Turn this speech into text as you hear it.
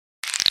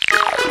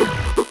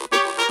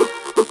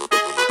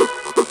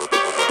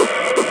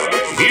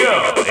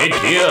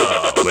Here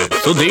with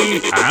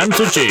Sudhi and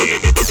Suchi.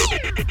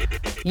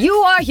 You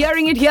are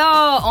hearing it here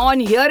on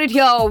Hear It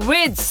Here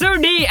with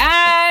Sudhi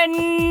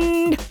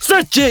and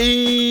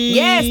Suchi.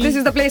 Yes, this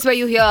is the place where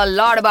you hear a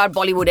lot about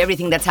Bollywood,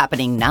 everything that's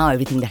happening now,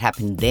 everything that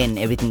happened then,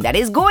 everything that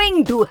is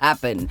going to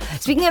happen.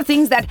 Speaking of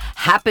things that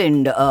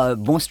happened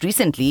most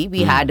recently,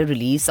 we had a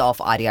release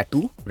of Arya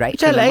 2, right?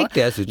 Which I liked,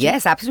 yeah, Suchi.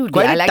 Yes, absolutely.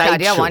 Quite I a liked tight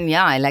Arya show. 1,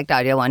 yeah, I liked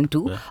Arya 1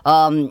 too.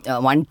 Yeah.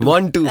 1, 2.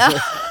 1, 2.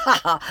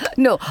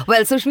 No,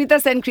 well,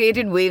 Sushmita Sen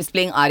created waves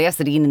playing Arya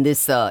Serene in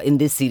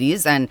this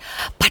series,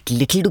 but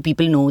little do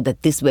people know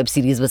that this web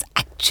series was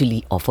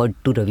actually offered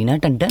to Raveena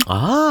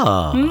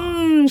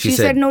Tandon. She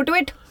said no to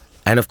it.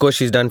 And of course,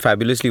 she's done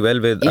fabulously well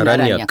with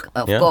Aranyak.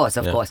 Of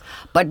course.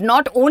 But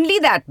not only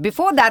that,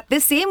 before that,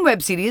 this same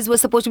web series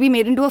was supposed to be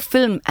made into a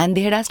film, and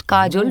they had asked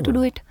Kajol to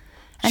do it.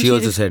 And She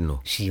also said no.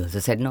 She also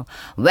said no.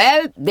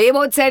 Well, they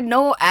both said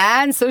no,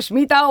 and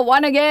Sushmita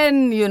won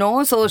again,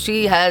 so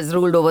she has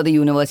ruled over the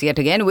universe yet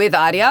again with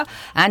Arya.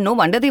 And no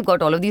wonder they've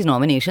got all of these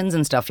nominations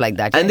and stuff like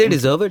that. And they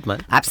deserve it,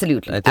 man.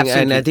 Absolutely.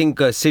 And I think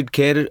Sid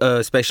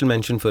Khair, special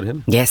mention for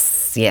him.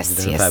 Yes.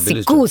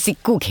 Fabulous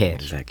Sikku Khair.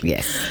 Exactly.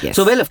 Yes.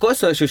 So, well, of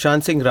course,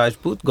 Sushant Singh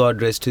Rajput,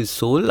 God rest his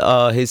soul,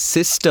 his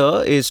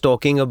sister is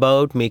talking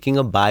about making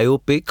a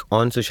biopic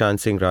on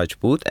Sushant Singh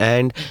Rajput,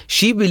 and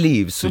she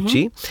believes,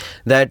 Suchi,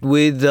 that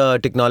with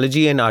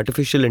technology and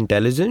artificial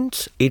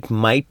intelligence, it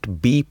might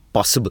be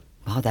possible.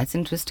 Wow, that's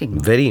interesting.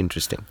 Very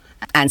interesting.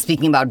 And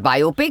speaking about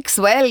biopics,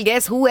 well,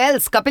 guess who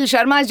else? Kapil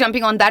Sharma is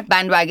jumping on that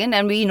bandwagon,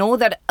 and we know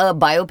that a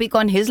biopic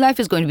on his life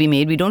is going to be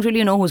made. We don't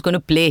really know who's going to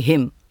play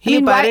him. He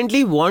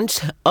apparently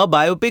wants a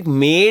biopic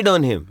made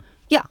on him.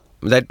 Yeah.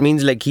 That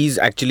means like he's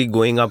actually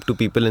going up to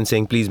people and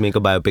saying, please make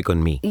a biopic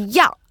on me.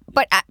 Yeah.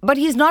 But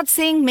he's not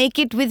saying make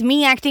it with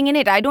me acting in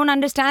it. I don't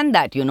understand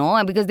that,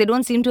 because they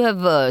don't seem to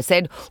have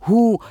said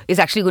who is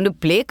actually going to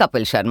play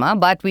Kapil Sharma.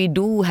 But we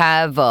do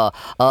have a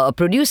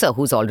producer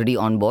who's already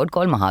on board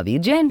called Mahavir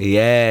Jain.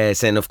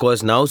 Yes, and of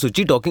course now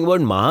Suchi, talking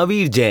about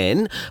Mahavir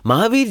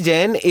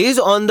Jain is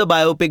on the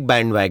biopic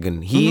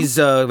bandwagon. He's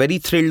very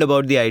thrilled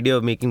about the idea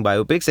of making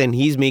biopics, and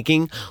he's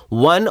making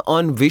one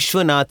on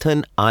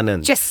Vishwanathan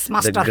Anand, Chess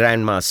master, the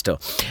grandmaster.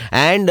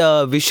 And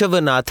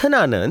Vishwanathan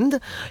Anand,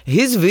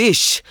 his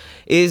wish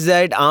is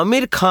that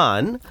Amir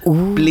Khan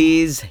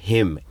plays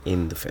him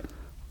in the film.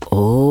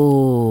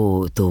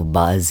 Oh, तो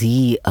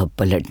बाजी अब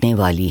पलटने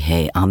वाली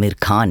है. Amir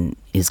Khan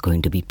is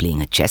going to be playing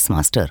a chess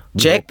master.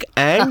 Check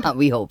and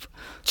we hope.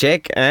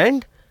 Check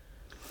and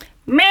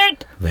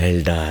Mate.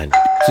 Well done.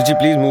 Suchi,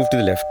 please move to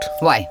the left.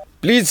 Why?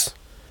 Please.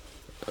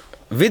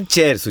 With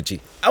chair,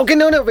 Suchi. Okay,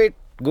 no, wait.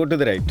 Go to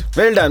the right.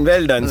 Well done,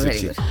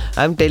 Suchi.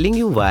 I'm telling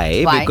you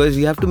why. Because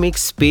we have to make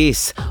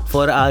space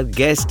for our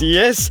guest.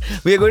 Yes,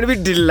 we are going to be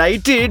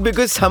delighted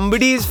because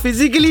somebody is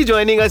physically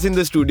joining us in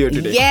the studio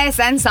today. Yes,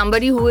 and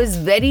somebody who is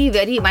very,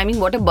 very,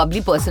 what a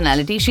bubbly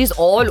personality. She's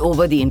all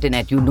over the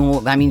internet,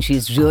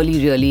 she's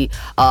really, really,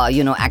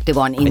 active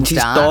on Insta. And she's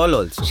tall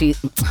also. She's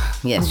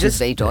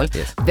very tall.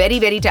 Yes. Very,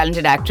 very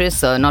talented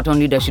actress. Not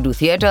only does she do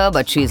theatre,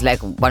 but she's like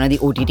one of the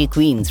OTT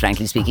queens,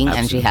 frankly speaking. Absolutely.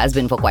 And she has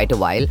been for quite a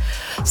while.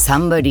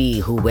 Somebody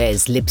who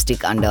wears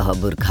lipstick under her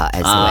burqa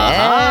as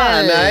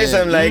well. Nice.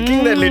 I'm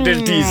liking that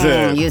little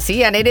teaser. You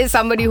see, and it is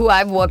somebody who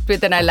I've worked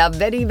with and I love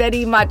very,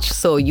 very much.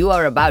 So you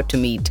are about to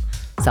meet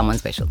someone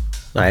special.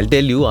 I'll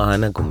tell you,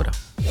 Ahana Kumra.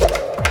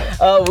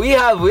 We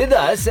have with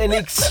us an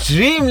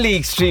extremely,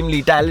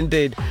 extremely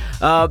talented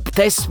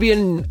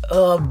thespian.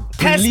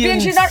 Thespian,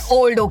 she's not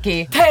old,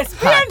 okay?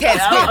 Thespian.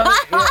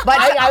 But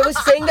I was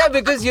saying that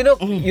because you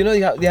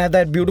have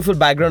that beautiful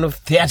background of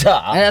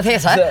theatre.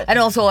 And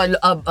also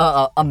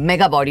a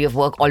mega body of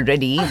work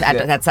already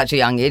at such a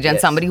young age, and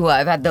somebody who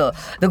I've had the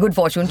good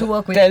fortune to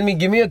work with. Tell me,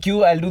 give me a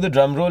cue. I'll do the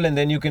drum roll, and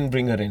then you can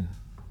bring her in.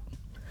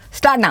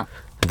 Start now.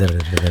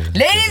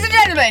 Ladies and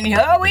gentlemen,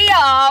 here we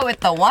are with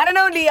the one and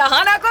only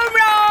Ahana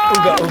Kumra.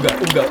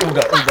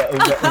 Uga.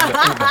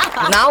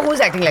 Now who's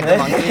acting like the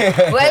monkey?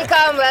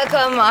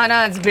 Welcome,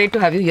 Ahana. It's great to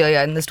have you here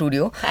in the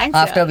studio. Thanks.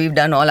 After we've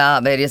done all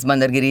our various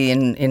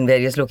Bandargiri in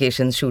various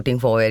locations shooting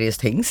for various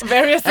things.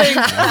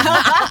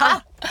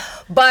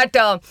 But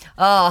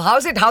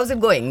how's it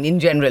going in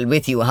general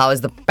with you? How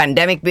has the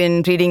pandemic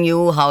been treating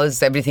you? How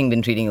has everything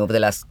been treating you over the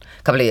last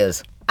couple of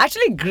years?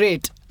 Actually,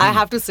 great, I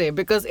have to say,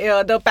 because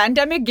the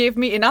pandemic gave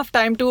me enough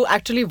time to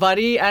actually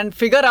worry and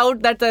figure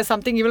out that there's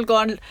something you will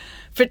call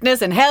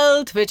fitness and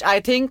health, which I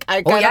think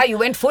you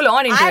went full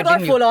on into it. I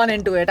got full on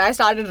into it. I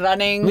started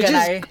running. Which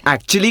is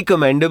actually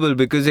commendable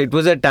because it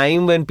was a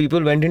time when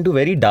people went into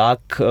very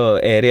dark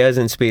areas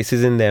and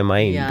spaces in their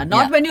mind. Yeah,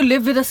 not when you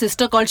live with a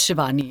sister called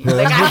Shivani.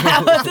 Like I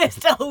have a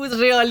sister who's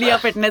really a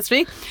fitness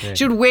freak. Yeah.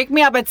 She would wake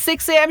me up at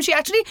 6 a.m.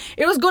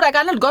 It was good. I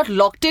kind of got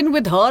locked in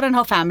with her and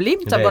her family.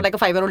 So I've got like a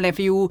 5-year-old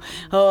nephew,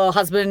 her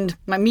husband,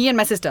 me and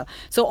my sister.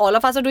 So all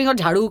of us are doing our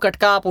jhadu,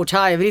 katka,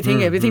 pocha,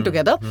 everything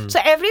together. So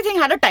everything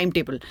had a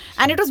timetable.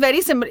 And it was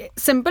very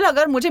simple.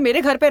 अगर मुझे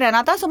मेरे घर पे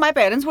रहना था, so my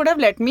parents would have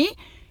let me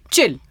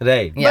chill.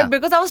 Right. Yeah. But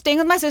because I was staying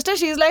with my sister,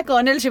 she's like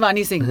Colonel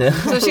Shivani Singh.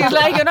 So she's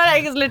like,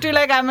 like it's literally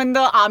like I'm in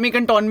the army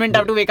cantonment. I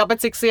have to wake up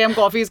at 6 a.m.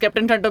 Coffee is kept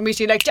in front of me.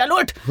 She's like, chal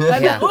ut.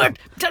 I'm like, ut.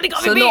 Jaldi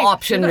coffee So pee. no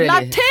option really.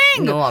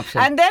 Nothing. No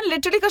option. And then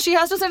literally because she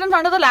has to sit in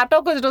front of the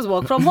laptop because it was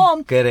work from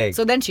home. Correct.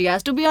 So then she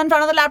has to be in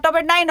front of the laptop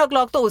at 9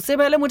 o'clock. So usse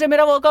pehle mujhe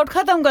mera workout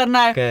khatam karna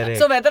hai. Correct.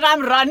 So whether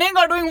I'm running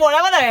or doing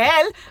whatever the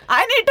hell,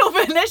 I need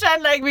to finish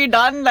and like be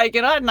done like,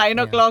 at 9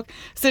 o'clock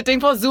sitting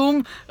for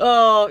Zoom,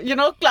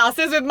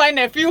 classes with my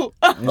nephew.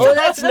 Oh,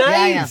 that's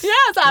nice.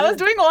 Yes, I was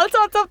doing all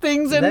sorts of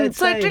things, and That's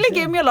so it nice, really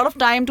gave me a lot of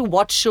time to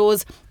watch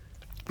shows.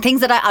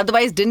 Things that I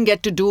otherwise didn't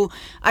get to do.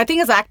 I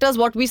think as actors,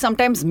 what we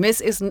sometimes miss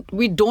is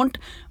we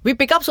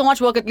pick up so much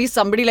work, at least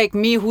somebody like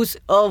me who's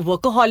a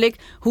workaholic,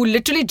 who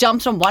literally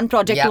jumps from one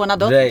project to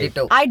another. Right.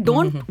 I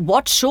don't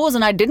watch shows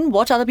and I didn't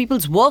watch other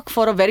people's work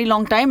for a very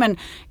long time, and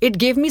it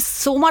gave me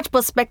so much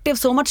perspective,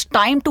 so much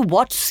time to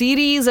watch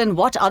series and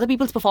watch other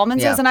people's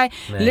performances, Yeah. and I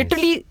Nice.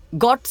 literally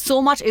got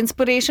so much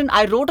inspiration.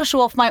 I wrote a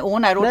show of my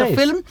own. I wrote a Nice.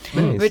 film,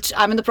 Nice. which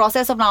I'm in the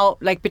process of now,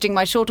 like pitching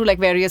my show to like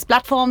various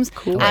platforms,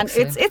 and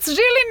it's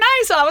really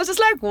nice. So I was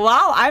just like,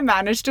 wow, I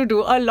managed to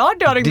do a lot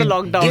during the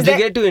lockdown. Did you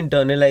get to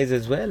internalize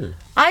as well?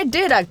 I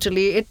did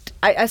actually.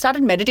 I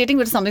started meditating,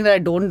 which is something that I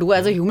don't do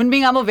as a human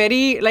being. I'm a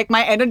very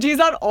my energies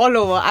are all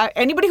over.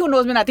 Anybody who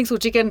knows me, and I think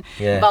Suchi can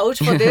vouch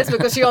for this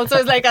because she also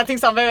is like I think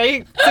somewhere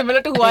very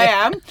similar to who I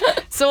am.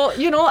 So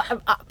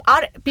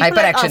our people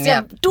like Hyperaction,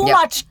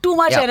 us, too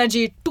much Yeah.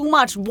 energy, too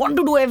much want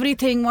to do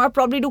everything. Want to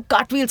probably do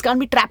cartwheels, can't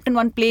be trapped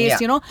in one place.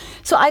 Yeah.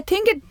 So I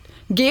think it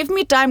gave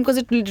me time because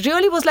it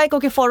really was like,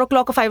 okay, 4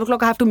 o'clock or 5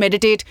 o'clock I have to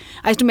meditate.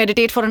 I used to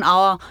meditate for an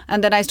hour,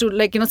 and then I used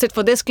to sit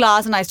for this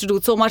class, and I used to do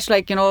so much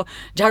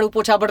jhadu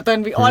pocha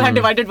bartan. We all had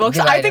divided work.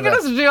 So I think it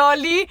was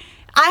really,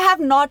 I have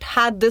not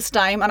had this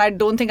time, and I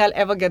don't think I'll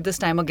ever get this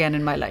time again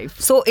in my life.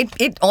 So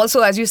it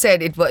also, as you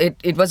said,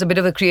 it was a bit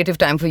of a creative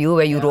time for you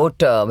where you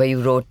wrote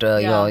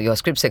your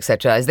scripts,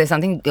 etc. Is there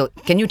something?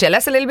 Can you tell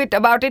us a little bit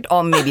about it,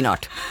 or maybe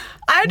not?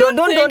 I don't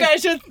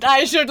think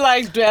I should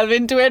like delve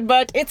into it,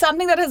 but it's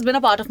something that has been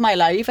a part of my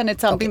life, and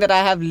it's something that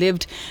I have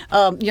lived.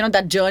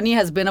 That journey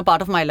has been a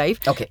part of my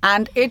life. Okay.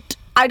 And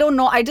I don't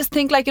know. I just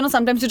think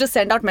sometimes you just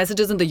send out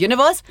messages in the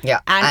universe,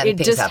 and it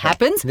things just happen.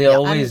 happens. They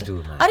always do,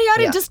 man.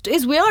 It just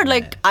is weird.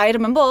 Like I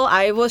remember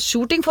I was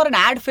shooting for an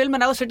ad film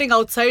and I was sitting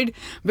outside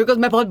because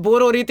मैं बहुत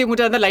bore हो रही थी.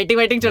 मुझे अंदर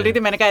lighting चल रही थी.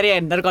 मैंने कहा अरे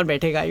अंदर कौन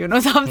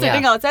बैठेगा? So I'm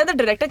sitting outside. The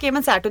director came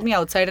and sat with me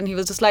outside, and he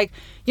was just like,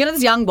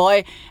 this young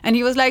boy, and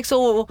he was like,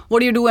 so what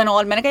do you do and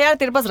all? मैंने कहा यार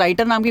तेरे पास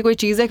writer नाम की कोई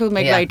चीज है? क्योंकि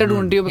मैं एक writer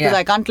ढूंढ रही हूँ because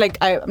I can't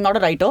I'm not a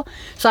writer,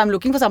 so I'm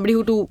looking for somebody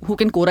who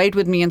can co-write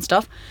with me and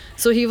stuff.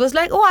 So he was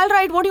like, oh, I'll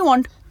write. What do you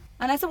want?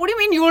 And I said, what do you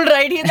mean you'll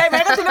write? He's like,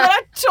 मैंने तूने मेरा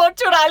shot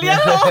चुरा लिया.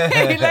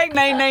 He's like,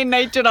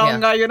 नहीं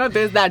चुराऊंगा,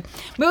 this, that.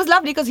 But it was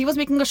lovely because he was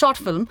making a short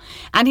film,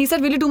 and he said,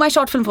 will you do my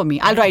short film for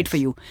me? I'll write for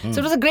you. So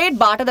it was a great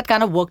barter that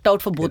kind of worked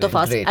out for both of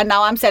us. Great. And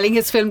now I'm selling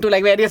his film to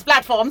various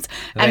platforms.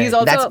 And he's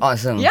also... That's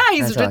awesome. Yeah,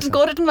 he's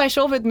co-written my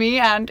show with me,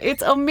 and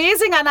it's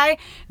amazing. And I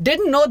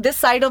didn't know this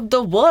side of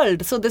the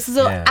world. So this is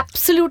a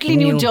absolutely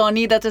new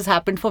journey that has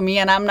happened for me.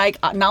 And I'm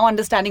now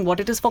understanding what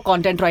it is for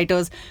content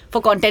writers,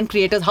 for content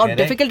creators, how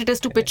difficult it is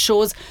to pitch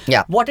shows.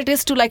 Yeah. What it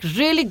is to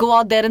really go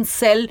out there and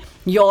sell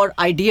your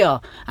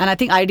idea. And I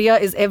think idea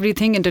is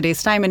everything in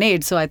today's time and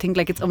age. So I think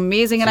it's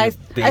amazing. And I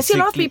see a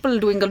lot of people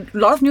doing a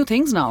lot of new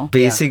things now.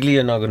 Basically,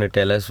 you're not going to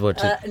tell us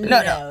what's it. No.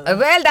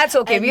 Well, that's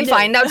okay. We'll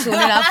find out soon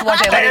enough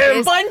whatever it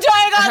is. बन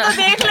जाएगा तो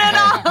देख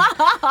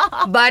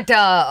लेना. But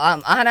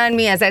Ahana and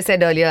me, as I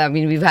said earlier, I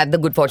mean, we've had the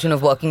good fortune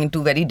of working in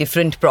two very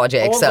different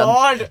projects. Oh,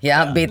 God.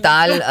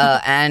 Betal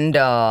and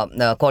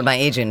Call My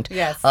Agent.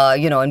 Yes.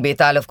 In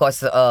Betal, of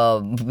course,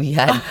 we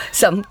had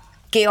some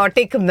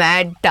chaotic,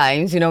 mad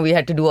times. We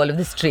had to do all of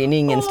this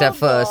training and stuff,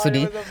 God,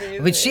 Sudhi, it was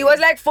amazing. which she was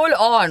like full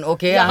on.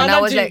 Okay, Yahana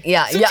Ahana was ji. like,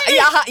 Suchi.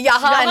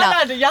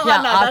 Yahana. Yahana,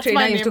 Our that's trainer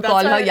my used to name,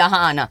 call that's her why.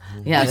 Yahana.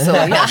 Yeah,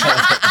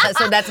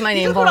 so that's my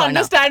name You for could her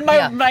understand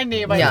now. my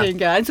name, I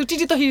think. And Suchi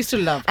ji, he used to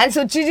love. And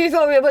Suchi ji,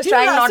 so we was Do you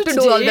trying love not to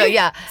Suchi do all ji?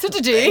 the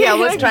Suchi ji? I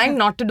was trying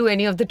not to do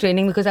any of the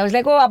training because I was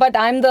like, oh, but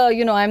I'm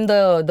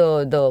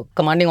the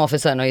commanding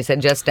officer. No, he said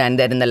just stand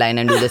there in the line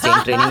and do the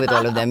same training with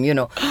all of them.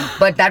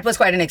 But that was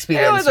quite an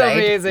experience, It was right?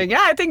 amazing. Yeah,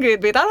 I think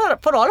Betal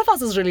for all of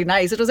us was really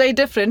nice. It was very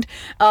different.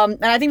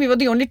 And I think we were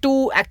the only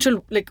two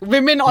actual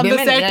women on the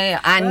set. Yeah.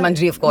 And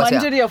Manjari, of course.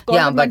 Manjari, of course.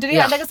 Yeah, But but Manjari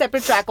had a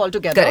separate track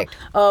altogether. Correct.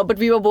 But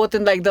we were both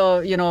in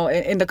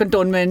in the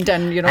cantonment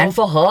and And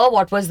for her,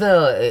 what was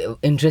the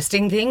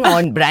interesting thing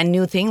or brand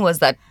new thing was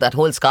that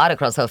whole scar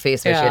across her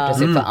face where she had to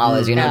sit for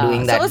hours, doing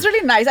So that. it was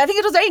really nice. I think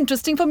it was very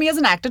interesting for me as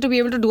an actor to be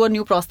able to do a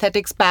new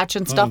prosthetics patch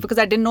and stuff because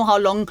I didn't know how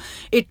long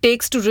it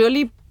takes to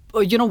really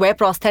wear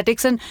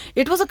prosthetics, and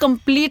it was a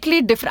completely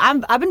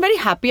different. I've been very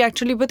happy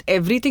actually with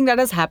everything that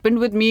has happened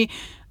with me.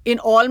 in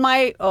all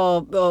my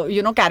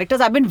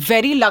characters, I've been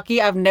very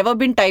lucky. I've never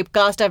been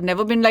typecast. I've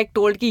never been like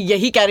told कि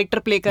यही character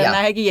play करना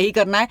है कि यही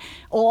करना है.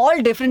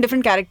 All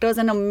different characters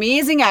and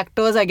amazing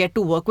actors I get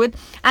to work with.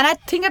 And I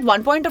think at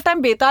one point of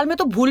time बेताल में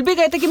तो भूल भी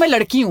गए थे कि मैं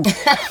लड़की हूँ.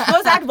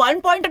 Because at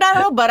one point of time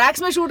हम लोग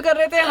barracks में shoot कर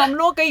रहे थे, हम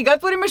लोग कहीं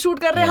इगतपुरी में shoot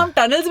कर रहे हैं, हम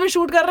tunnels में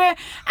shoot कर रहे हैं.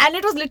 And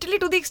it was literally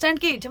to the extent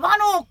कि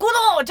जवानों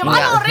कूदो,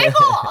 जवानों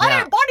रेगो,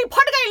 अरे body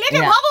फट गई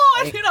लेके भागो.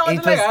 You know,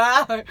 it was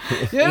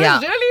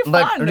really fun.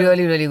 But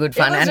really good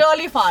fun. It was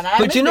really fun.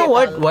 But you know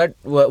what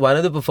one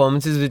of the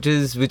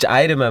performances which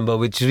I remember,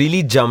 which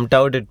really jumped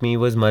out at me,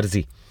 was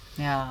Marzi.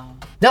 Yeah.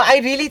 Now I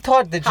really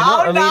thought that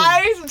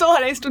Nice. So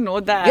nice to know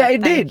that. Yeah,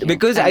 it did,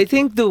 because I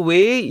think the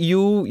way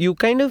you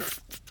kind of,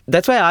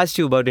 that's why I asked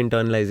you about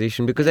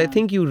internalization, because I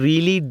think you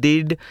really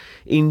did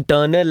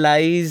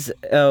internalize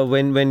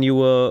when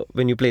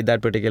you played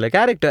that particular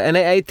character, and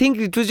I think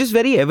it was just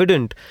very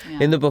evident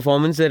in the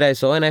performance that I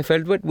saw, and I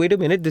felt, but wait a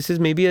minute, this is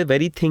maybe a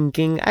very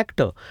thinking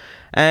actor,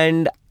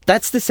 and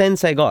that's the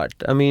sense I got.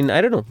 I mean, I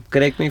don't know.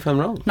 Correct me if I'm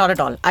wrong. Not at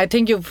all. I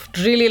think you've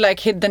really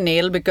hit the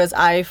nail, because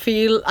I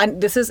feel,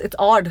 and it's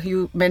odd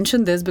you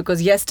mentioned this,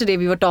 because yesterday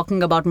we were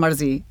talking about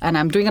Marzi, and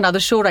I'm doing another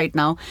show right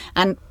now,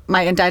 and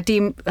my entire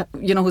team,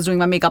 who's doing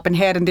my makeup and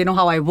hair, and they know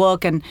how I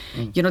work, and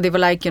they were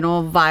like,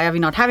 why are we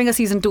not having a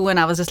season 2? And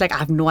I was just like, I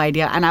have no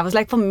idea. And I was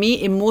like, for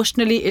me,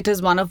 emotionally, it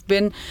has one of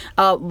the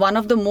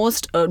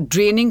most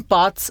draining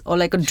parts, or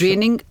like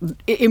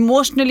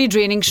emotionally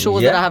draining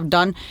shows that I have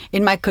done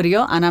in my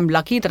career, and I'm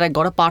lucky that I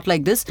got a part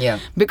like this,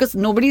 because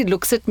nobody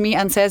looks at me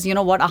and says, you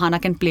know what,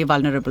 Ahana can play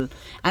vulnerable,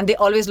 and they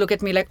always look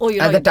at me like, oh,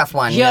 the tough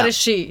one. Here is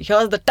she.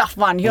 Here's the tough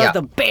one. Here's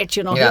the bitch.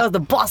 Here's the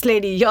boss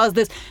lady. Here's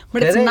this.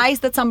 But it's nice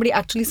that somebody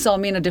actually saw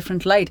me in a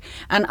different light,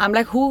 and I'm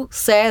like, who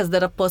says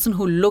that a person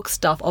who looks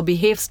tough or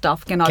behaves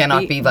tough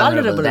cannot be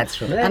vulnerable? That's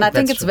true. And I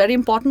think it's very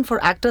important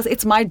for actors.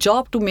 It's my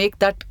job to make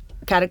that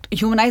character,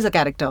 humanize a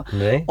character,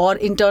 or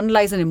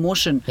internalize an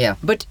emotion.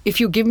 But if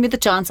you give me the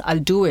chance, I'll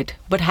do it.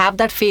 But have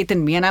that faith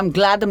in me, and I'm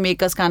glad the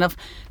makers kind of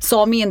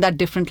saw me in that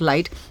different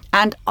light.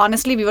 And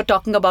honestly, we were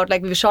talking about,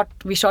 like, we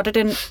shot it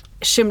in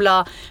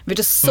Shimla, which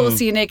is so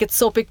scenic, it's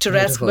so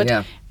picturesque,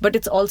 but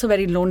it's also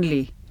very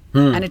lonely.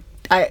 And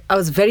I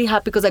was very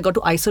happy because I got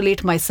to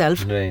isolate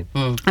myself.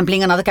 I'm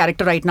playing another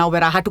character right now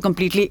where I had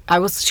to I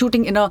was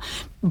shooting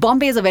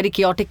Bombay is a very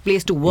chaotic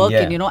place to work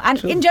in,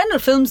 and in general,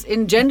 films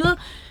in general,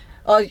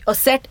 a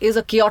set is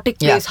a chaotic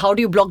place. How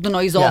do you block the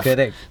noise off?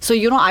 Correct. So,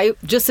 I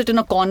just sit in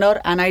a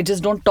corner and I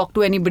just don't talk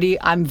to anybody.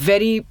 I'm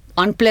very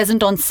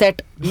unpleasant on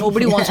set.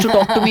 Nobody wants to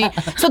talk to me.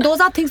 So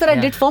those are things that I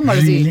did for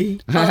Marzi.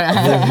 Really?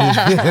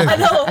 I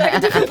know, like a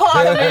different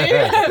part of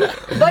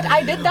me. But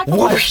I did that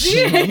for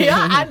Marzi.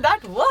 And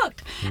that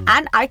worked.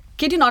 And I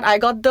kid you not, I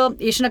got the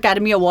Asian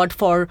Academy Award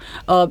for,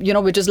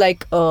 which is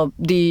like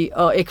the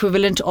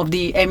equivalent of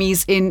the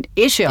Emmys in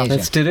Asia.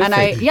 That's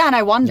terrific. And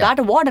I won that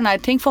award. And I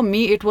think for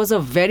me, it was a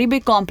very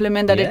big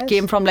compliment that it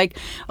came from like,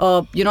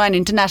 an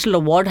international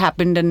award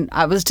happened, and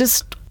I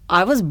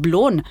was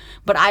blown.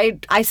 But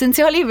I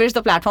sincerely wish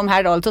the platform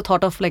had also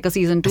thought of like a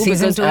season 2.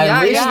 Season 2,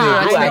 I wish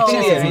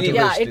I really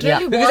yeah, wished it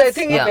really because was I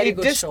think very it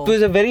good just show.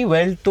 was a very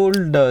well told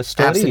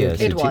story.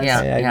 Absolutely. It was.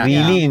 I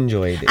really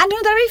enjoyed it. And there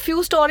are very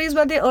few stories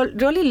where they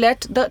really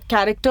let the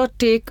character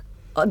take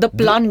the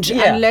plunge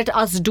and let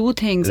us do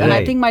things. And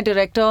I think my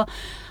director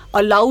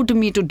allowed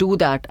me to do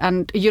that.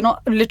 And,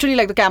 literally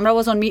like the camera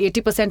was on me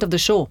 80% of the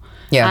show.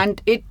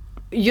 And it,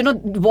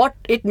 what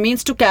it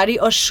means to carry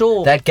a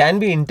show. That can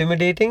be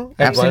intimidating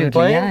at one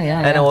point,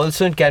 and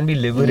also it can be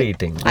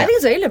liberating. I think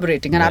it's very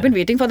liberating, and I've been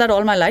waiting for that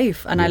all my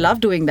life, and I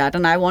love doing that,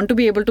 and I want to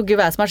be able to give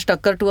as much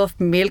tucker to a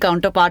male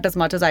counterpart as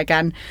much as I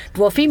can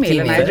to a female.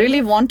 And I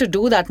really want to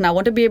do that, and I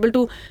want to be able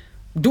to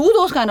do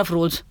those kind of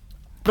roles,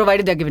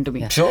 provided they're given to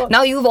me. Sure.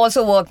 Now you've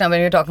also worked,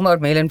 when you're talking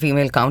about male and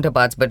female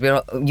counterparts, but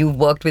you've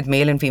worked with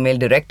male and female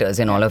directors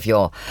in all of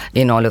your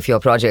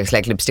projects,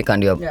 like Lipstick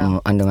Under My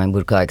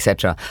Burqa,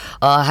 etc.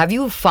 Have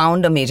you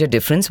found a major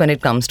difference when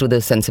it comes to the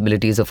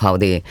sensibilities of how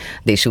they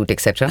shoot,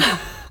 etc.?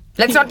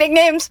 Let's not take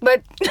names,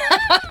 but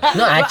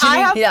no,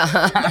 actually,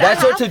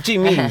 that's what Suchi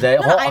means.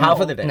 Half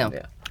of the time. No.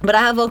 But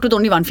I have worked with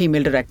only one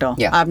female director.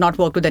 Yeah. I have not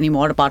worked with any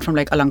more apart from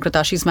like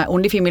Alankrita. She's my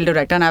only female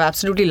director, and I've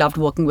absolutely loved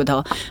working with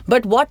her.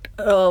 But what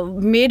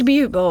made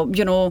me,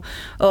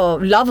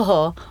 love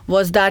her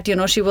was that,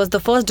 she was the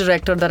first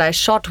director that I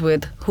shot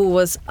with who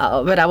was,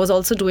 where I was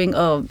also doing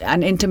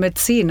an intimate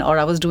scene, or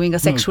I was doing a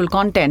sexual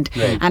content.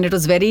 Right. And it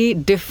was very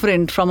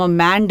different from a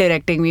man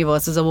directing me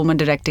versus a woman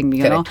directing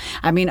me, Correct.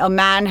 I mean, a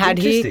man had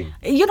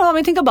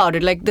think about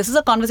it. Like, this is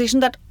a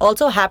conversation that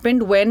also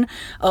happened when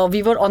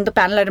we were on the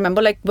panel. I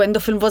remember, like, when the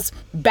film was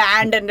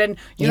banned, and then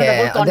the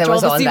whole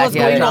controversy was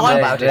going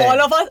on.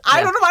 All of us,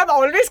 I don't know why I'm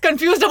always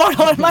confused about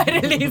all my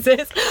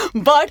releases,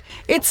 but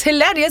it's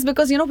hilarious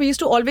because we used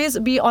to always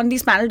be on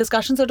these panel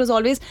discussions. So it was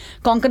always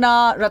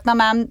Konkana, Ratna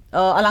ma'am,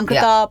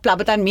 Alankrita,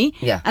 Plabata, and me,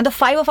 and the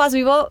five of us,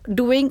 we were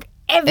doing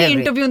every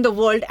interview in the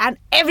world, and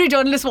every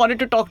journalist wanted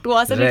to talk to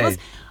us, and it was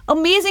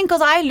amazing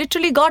because I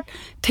literally got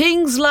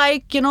things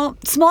like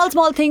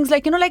small things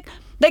like like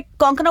like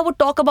Konkana would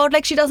talk about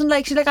like she's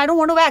like, I don't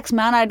want to wax,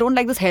 man. I don't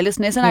like this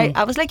hairlessness. And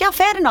I was like, yeah,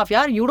 fair enough,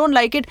 yeah. You don't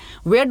like it.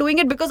 We're doing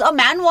it because a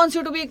man wants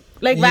you to be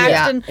like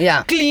waxed and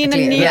clean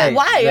and neat. Right,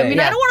 Why? I mean,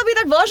 right. I don't want to be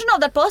that version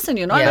of that person,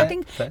 you know. And I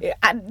think,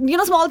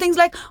 small things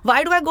like,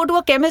 why do I go to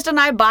a chemist and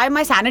I buy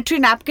my sanitary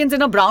napkins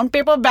in a brown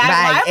paper bag?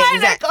 Why am I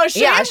like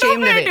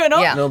ashamed of it, you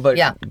know? Yeah. No, but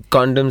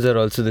condoms are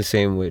also the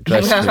same way.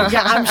 Trust me.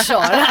 Yeah, I'm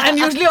sure. And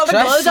usually all the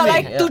girls are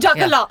like, tu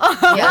jakala.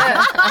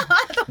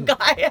 The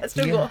guy has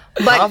to go.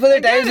 But half of the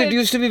times it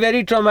used to be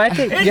very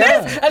traumatic. It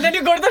is. And then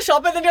you go to the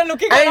shop and then you're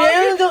looking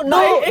around.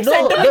 No.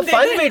 The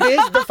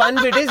fun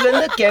bit is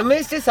when the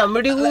chemist is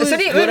somebody who is.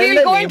 Sudhi, we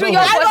will go into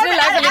your personal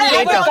life a little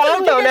later.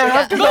 Calm down. I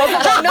have to talk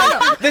about.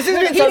 No. This has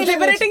been He's something.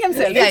 liberating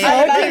himself. Yeah.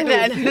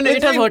 No,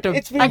 it has hurt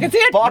him. I can see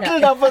it.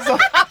 Bottled up or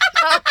something.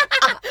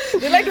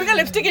 You're like doing a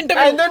lipstick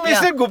interview. And then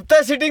Mr.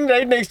 Gupta sitting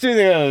right next to you.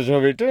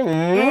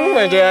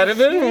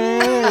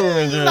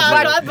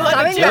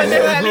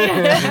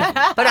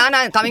 But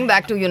Anna, coming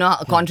back to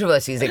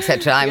controversies,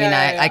 etc. I mean,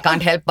 I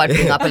can't help but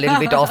bring up a little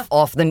bit of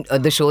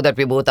the show that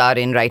we both are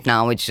in right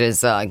now, which is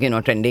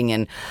trending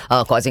and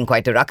causing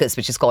quite a ruckus,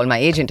 which is Call My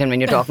Agent. And when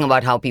you're talking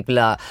about how people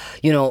are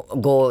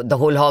go the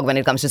whole hog when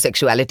it comes to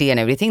sexuality and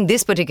everything,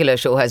 this particular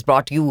show has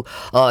brought you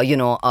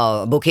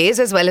bouquets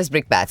as well as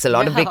brickbats. A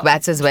lot of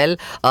brickbats as well.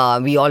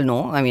 We all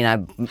know. I mean,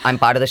 I'm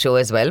part of the show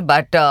as well,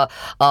 but.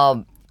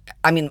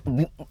 I mean,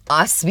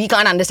 we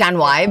can't understand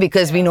why,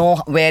 because we know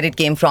where it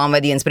came from,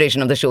 where the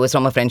inspiration of the show is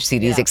from a French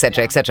series,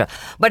 etc., etc.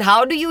 But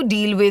how do you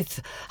deal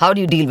with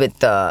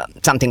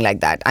something like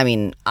that? I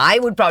mean, I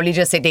would probably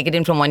just say take it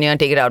in from 1 year and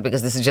take it out,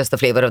 because this is just the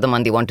flavor of the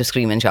month. They want to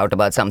scream and shout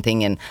about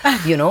something, and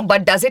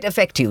But does it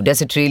affect you?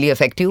 Does it really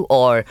affect you,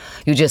 or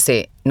you just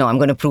say, no, I'm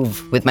going to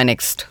prove with my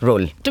next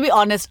role? To be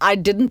honest, I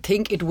didn't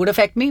think it would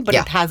affect me, but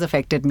it has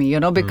affected me,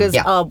 because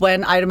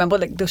when I remember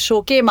like the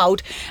show came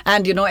out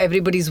and,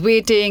 everybody's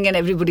waiting and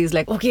everybody's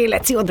like, okay,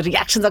 let's see what the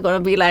reactions are going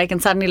to be like.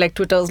 And suddenly like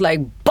Twitter's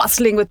like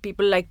bustling with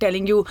people like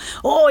telling you,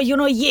 oh,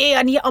 ye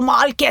and ye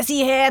Amal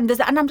kaisi hai and this.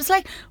 And I'm just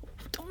like,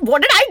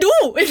 what did I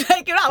do? It's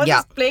like, I was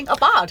just playing a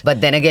part.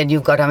 But then again,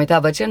 you've got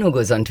Amitabh Bachchan who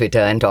goes on Twitter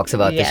and talks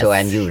about the show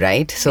and you,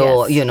 right?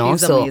 So,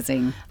 he's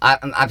amazing.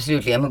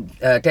 Absolutely.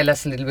 Tell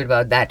us a little bit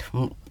about that.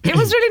 It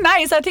was really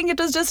nice. I think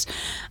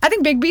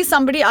Big B is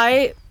somebody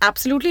I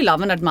absolutely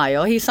love and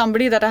admire. He's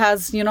somebody that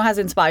has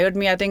inspired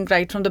me, I think,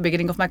 right from the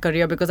beginning of my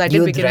career, because I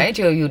did begin. Right?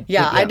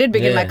 I did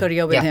begin my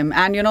career with him.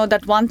 And,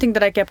 that one thing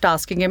that I kept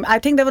asking him, I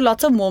think there were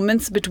lots of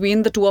moments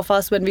between the two of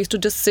us when we used to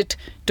just sit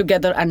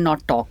together and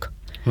not talk.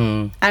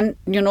 And,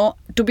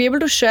 to be able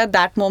to share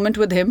that moment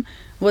with him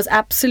was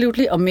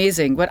absolutely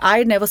amazing, where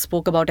I never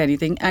spoke about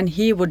anything and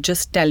he would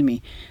just tell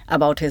me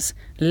about his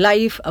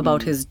life,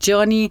 about his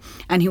journey,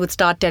 and he would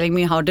start telling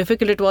me how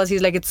difficult it was.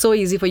 He's like, it's so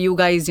easy for you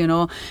guys,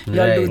 y'all do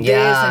this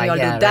and y'all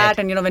do that. Right.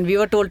 And, when we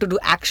were told to do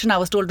action, I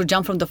was told to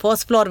jump from the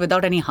first floor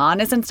without any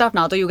harness and stuff.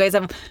 Now so you guys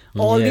have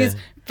all these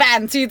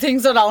fancy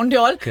things around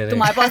y'all.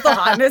 तुम्हारे पास तो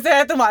harness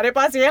है, तुम्हारे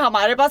पास ये,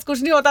 हमारे पास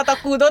कुछ नहीं होता था,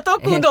 कूदो तो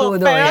कूदो,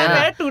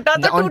 पैर टूटा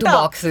तो टूटा. Onto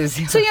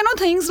boxes. So,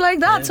 things like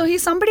that. So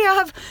he's somebody I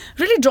have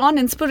really drawn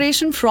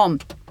inspiration from.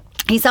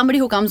 He's somebody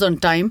who comes on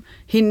time.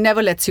 He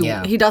never lets you.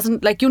 He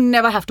doesn't, you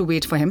never have to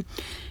wait for him.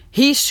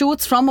 He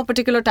shoots from a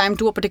particular time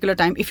to a particular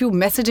time. If you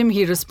message him,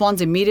 he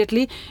responds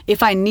immediately.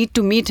 If I need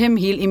to meet him,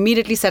 he'll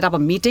immediately set up a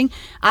meeting.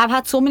 I've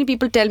had so many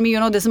people tell me,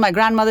 this is my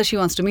grandmother. She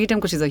wants to meet him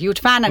because she's a huge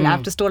fan. And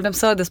I've just told him,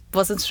 sir, this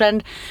person's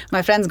friend,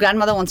 my friend's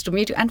grandmother wants to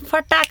meet you. And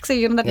for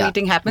taxi, that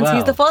meeting happens. Wow.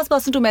 He's the first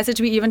person to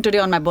message me even today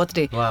on my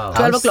birthday. Wow.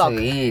 12 o'clock.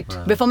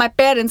 Wow. Before my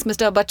parents,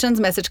 Mr.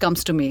 Bachchan's message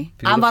comes to me.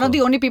 Beautiful. I'm one of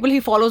the only people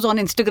he follows on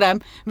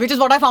Instagram, which is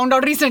what I found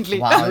out recently.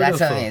 Wow, that's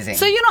amazing.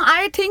 So,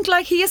 I think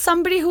he is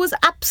somebody who is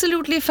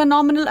absolutely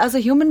phenomenal as a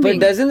human being.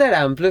 Doesn't that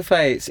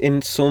amplify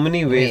in so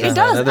many ways? It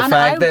does. The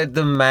fact that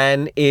the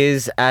man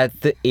is at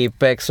the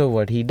apex of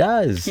what he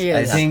does.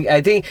 Yes. I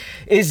think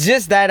it's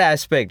just that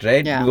aspect,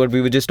 right? Yeah. What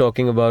we were just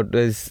talking about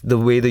is the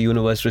way the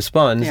universe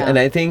responds. Yeah. And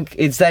I think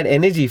it's that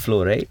energy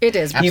flow, right? It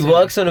is. He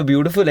works on a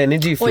beautiful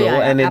energy flow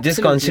and it just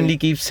absolutely. Constantly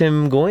keeps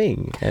him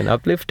going and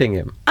uplifting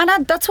him.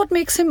 And that's what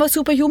makes him a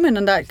superhuman.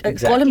 And I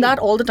call him that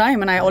all the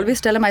time. And I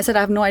always tell him, I said, I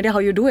have no idea how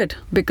you do it,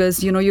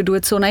 because, you do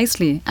it so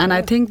nicely. And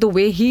I think the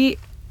way he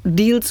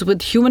deals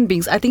with human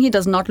beings, I think he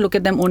does not look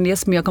at them only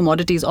as mere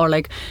commodities or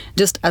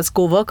just as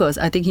co-workers.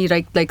 I think he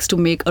likes to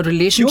make a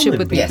relationship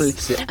with people.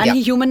 Yes. And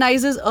he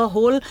humanizes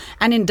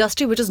an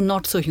industry which is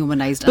not so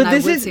humanized. But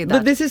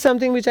this is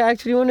something which I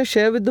actually want to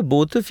share with the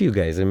both of you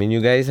guys. I mean,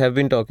 you guys have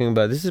been talking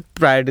about this is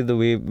prior to the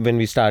way when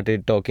we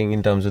started talking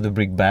in terms of the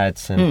brick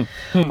bats and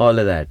all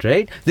of that,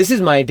 right? This is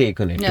my take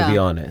on it, to be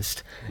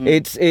honest.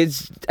 It's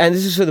and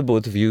this is for the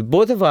both of you.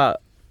 Both of our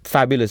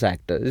fabulous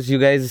actors. You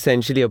guys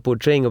essentially are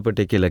portraying a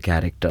particular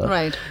character.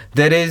 Right.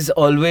 There is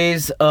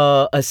always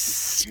a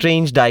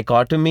strange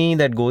dichotomy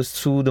that goes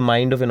through the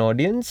mind of an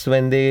audience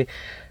when they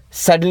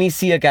suddenly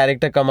see a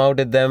character come out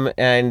at them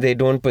and they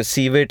don't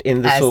perceive it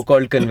in the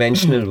so-called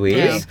conventional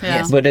ways.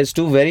 But as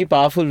two very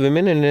powerful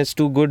women and as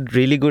two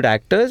really good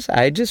actors,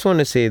 I just want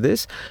to say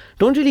this.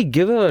 Don't really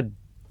give a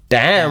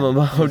damn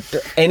about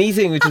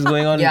anything which is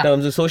going on in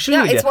terms of social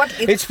media.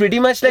 It's pretty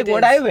much like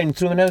what I went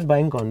through when I was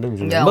buying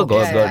condoms. Remember?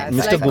 God.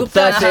 Mr. Like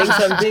Gupta saying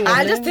something.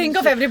 I just think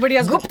of everybody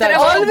as Gupta.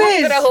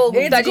 Always.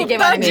 Gupta ji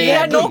ke baare mein.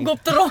 Yeah, no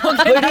Gupta Raho.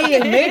 But he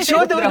made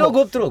sure there was no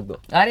Gupta Rok though.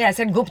 I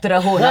said Gupta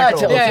Raho, not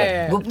Raho.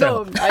 Yeah. Gupta.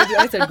 No,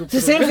 I said Gupta. It's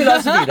the same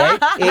philosophy, right?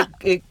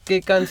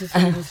 एक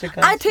consistent, दूसरे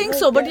consistent. I think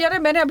so, but यार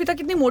मैंने अभी तक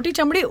इतनी मोटी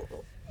चमड़ी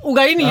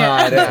उगाई नहीं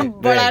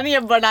है,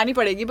 बढ़ानी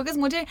पड़ेगी, because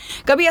मुझे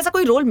कभी ऐसा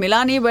कोई रोल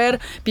मिला नहीं where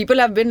people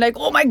have been like,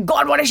 oh my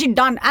god, what has she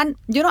done? And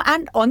you know,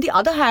 and on the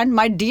other hand,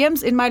 my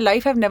DMs in my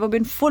life have never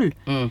been full.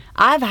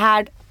 I've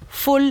had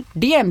full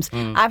DMs.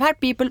 I've had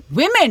people,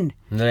 women.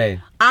 Right.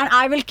 And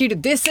I will kid you,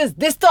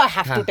 this though I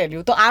have to tell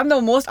you. So I'm the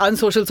most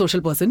unsocial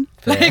social person.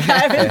 Like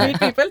I will meet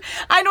people.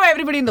 I know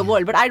everybody in the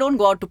world, but I don't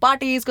go out to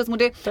parties because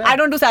I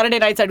don't do Saturday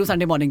nights, I do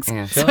Sunday mornings.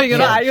 Yeah. So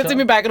you'll see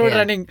me back road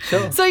running.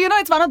 Sure. So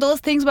it's one of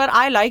those things where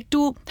I like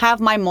to have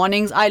my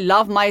mornings. I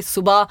love my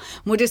subah.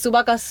 मुझे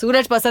सुबह का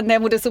सूरज पसंद है,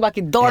 मुझे सुबह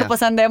की दौड़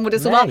पसंद है, मुझे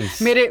सुबह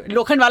मेरे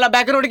लोखंड वाला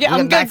बैक रोड के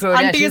अंकल्स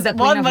आंटीज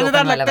बहुत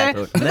मजेदार लगते हैं.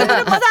 मुझे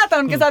मजा आता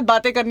है उनके साथ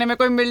बातें करने में,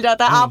 कोई मिल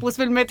जाता है. आप उस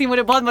फिल्म में थी,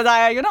 मुझे बहुत मजा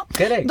आया.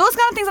 Those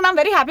kind of things, and I'm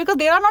very happy because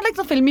they are not like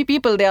the filmy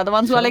people. They are the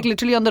ones who are like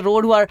literally on the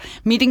road, who are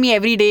meeting me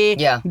every day.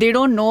 Yeah. They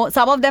don't know.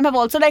 Some of them have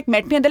also like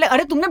met me and they're like,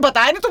 अरे तुमने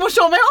बताया नहीं तुम उस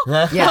show में हो?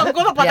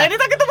 हमको तो पता ही नहीं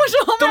था कि तुम उस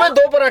शो में हो. तुम्हें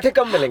 2 पराठे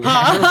कम मिलेंगे.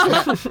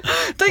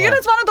 So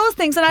it's one of those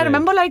things. And I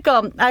remember like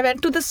I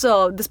went to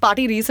this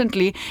party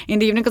recently in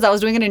the evening because I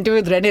was doing an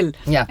interview with Renil.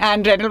 Yeah.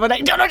 And Renil was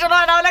like, चलो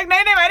चलो, and I was like,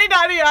 नहीं मैं नहीं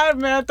जा रही यार,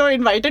 मैं तो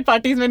invited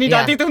parties में नहीं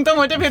जाती, तुम तो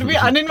मुझे फिर भी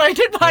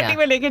uninvited party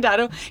में लेके जा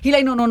रहे हो. He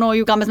like, no,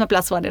 you come as my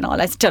 +1 and all.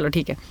 I said, चलो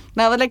ठीक है.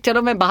 I was like,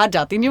 चलो मैं बाहर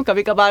जाती नहीं हूँ,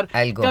 कभी कभार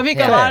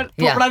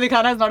थोपड़ा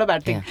दिखाना is not a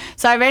bad thing.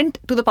 So I went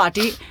to the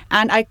party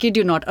and I kid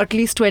you not, at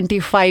least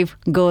 25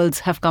 girls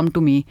have come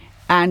to me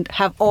and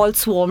have all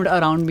swarmed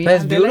around me.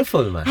 That's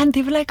beautiful, man. And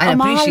they were like, I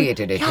Amal.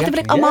 appreciated it. Yeah, they were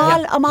like,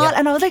 Amal.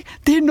 And I was like,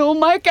 they know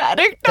my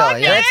character.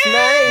 That's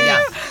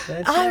nice.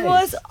 Yeah. I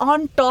was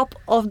on top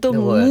of the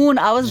moon.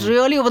 I was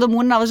really over the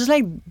moon. And I was just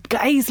like,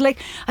 guys, like,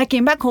 I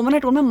came back home and I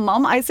told my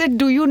mom, I said,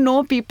 do you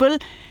know people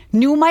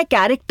knew my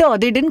character?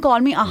 They didn't call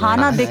me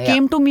Ahana. They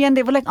came to me and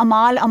they were like,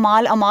 Amal.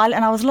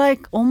 And I was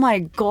like, oh my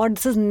God,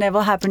 this has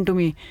never happened to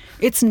me.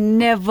 It's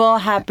never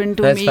happened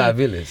to me. That's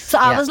fabulous. So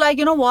I was like,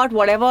 you know what?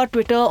 Whatever,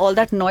 Twitter, all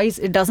that noise,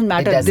 it doesn't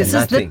matter. This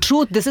is the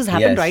truth. This has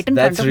happened right in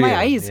front of my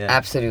eyes. Yeah.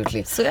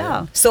 Absolutely. So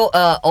yeah. So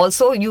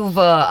also you've,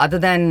 other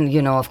than,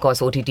 of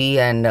course, OTT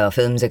and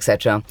films,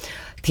 etc.,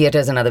 theatre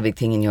is another big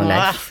thing in your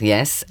life.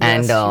 Yes.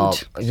 And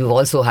you've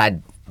also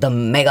had the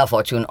mega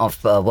fortune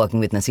of working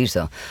with Nasir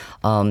sir.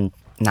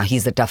 Now,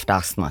 he's the tough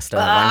taskmaster.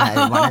 One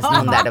has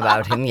known that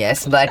about him,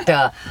 yes. But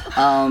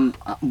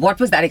what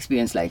was that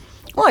experience like?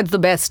 Oh, it's the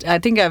best. I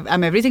think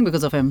I'm everything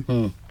because of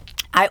him.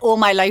 I owe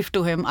my life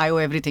to him. I owe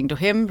everything to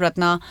him.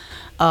 Ratna,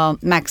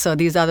 Maxa,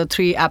 these are the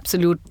 3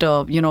 absolute,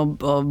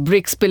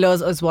 bricks,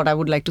 pillars is what I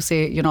would like to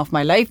say, of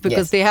my life.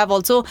 Because they have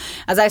also,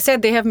 as I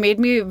said, they have made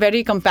me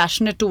very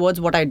compassionate towards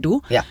what I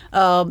do. Yeah.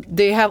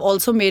 They have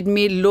also made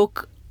me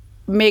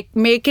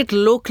make it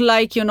look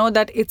like,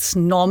 that it's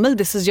normal.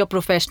 This is your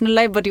professional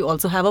life, but you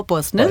also have a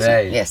personal.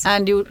 Right. Yes.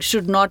 And you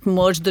should not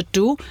merge the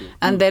two.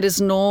 And there is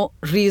no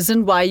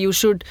reason why you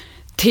should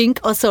think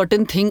a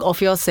certain thing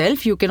of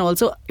yourself. You can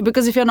also,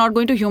 because if you're not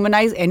going to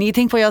humanize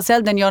anything for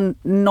yourself, then you're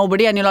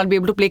nobody and you'll not be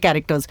able to play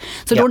characters.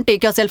 So don't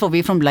take yourself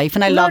away from life.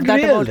 And I love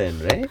that about then,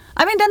 right?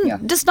 I mean,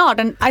 then just not.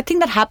 And I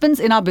think that happens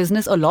in our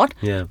business a lot.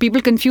 Yeah.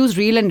 People confuse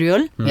real and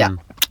real. Yeah.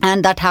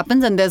 And that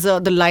happens, and there's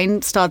the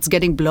line starts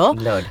getting blurred.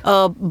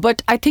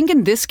 But I think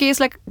in this case,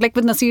 like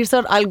with Nasir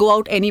sir, I'll go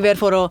out anywhere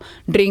for a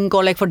drink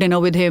or like for dinner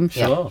with him.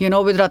 Sure.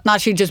 With Ratna,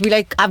 she'd just be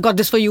like, I've got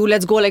this for you,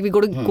 let's go. Like we go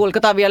to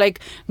Kolkata, we are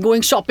like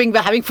going shopping,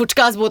 we're having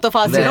fuchkas, both of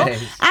us,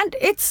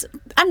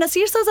 And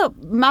Nasir sir's a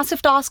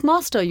massive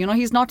taskmaster,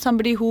 he's not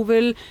somebody who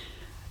will...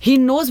 He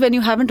knows when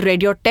you haven't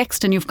read your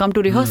text and you've come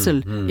to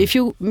rehearsal. If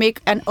you make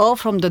an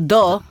from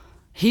the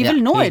he will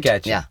know it.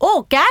 Catch. Yeah.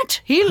 Oh,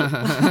 catch? He'll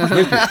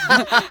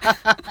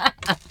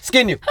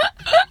skin you.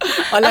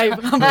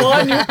 Alive.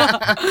 Burn you.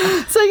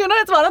 So,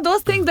 it's one of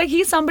those things. Like,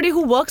 he's somebody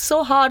who works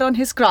so hard on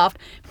his craft.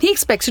 He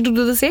expects you to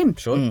do the same.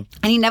 Sure. And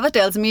he never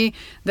tells me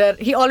that...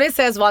 He always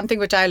says one thing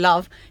which I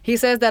love. He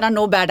says there are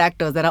no bad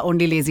actors. There are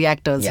only lazy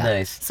actors. Yeah.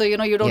 Nice. So, you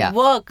don't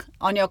work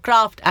on your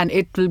craft and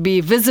it will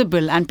be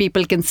visible and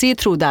people can see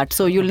through that.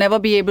 So, you'll never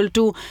be able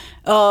to...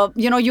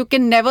 you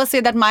can never say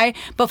that my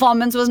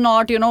performance was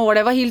not,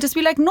 whatever. He'll just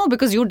be like, no,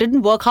 because you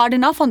didn't work hard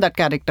enough on that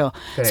character.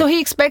 Correct. So he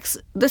expects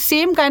the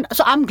same kind.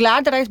 So I'm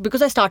glad that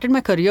because I started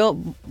my career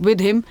with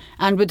him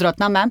and with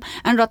Ratna ma'am.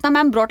 And Ratna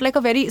ma'am brought like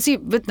a very... See,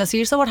 with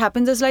Nasir sir, what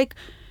happens is like,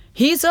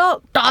 he's a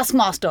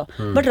taskmaster.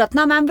 But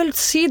Ratna ma'am will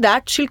see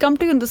that. She'll come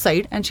to you on the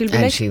side and she'll be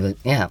like... she will,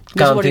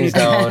 calm things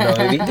down or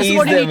maybe this is ease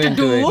what you them need to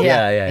into do. it.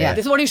 Yeah.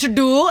 This is what you should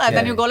do. And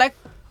then you go like,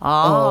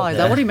 Is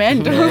that what he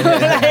meant?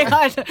 Like,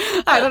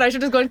 I thought I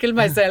should just go and kill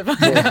myself.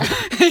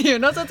 You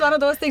know, so it's one of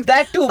those things.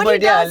 That too, but he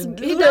does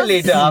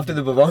later after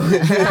the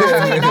performance.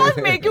 he does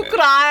make you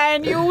cry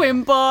and you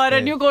whimper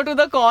and you go to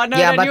the corner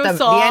and you but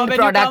sob the end and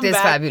product you come is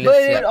back. fabulous.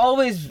 But it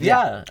always,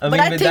 But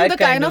I think the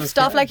kind of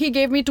stuff, like he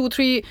gave me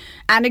 2-3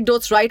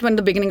 anecdotes right when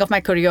the beginning of my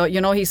career.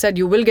 You know, he said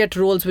you will get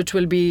roles which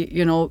will be,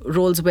 you know,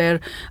 roles where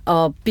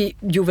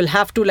you will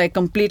have to like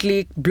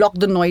completely block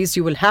the noise.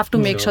 You will have to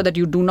make sure that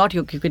you do not,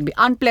 you can be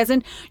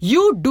unpleasant.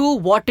 You do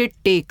what it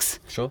takes.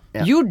 Sure.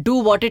 Yeah. You do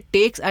what it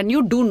takes and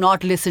you do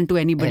not listen to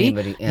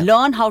anybody.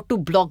 Learn how to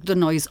block the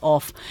noise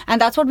off. And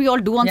that's what we all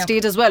do on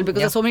stage as well, because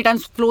there's so many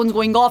times phones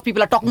going off,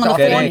 people are talking on the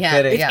phone.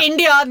 It's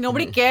India,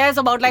 nobody cares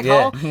about like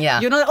how,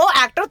 you know,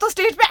 actor to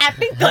stage pe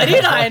acting kar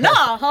hi raha hai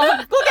na.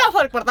 Humko kya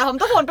fark padta, hum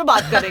to phone pe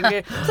baat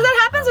karenge. So that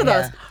happens with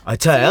us.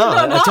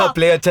 अच्छा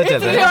play अच्छा चल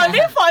रहा है. It's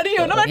really funny,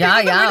 you know, when people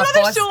in the middle of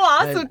the show,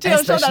 Suchi,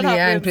 I'm sure that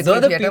happens. No,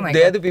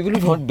 they are the people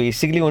who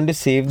basically want to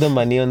save the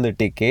money on the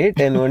ticket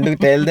and want to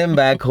tell them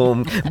back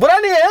home. बुरा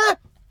नहीं है.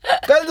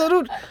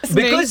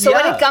 Because so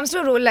when it comes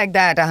to a role like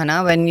that,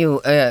 Ahana, when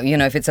you you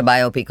know, if it's a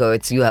biopic or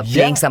it's you are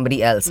playing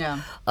somebody else,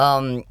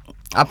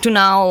 up to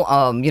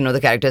now, you know,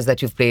 the characters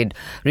that you've played,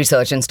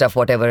 research and stuff,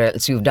 whatever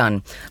else you've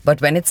done.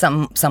 But when it's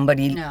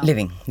somebody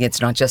living,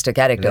 it's not just a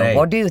character. Right.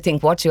 What do you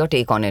think? What's your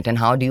take on it, and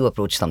how do you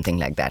approach something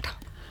like that?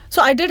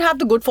 So I did have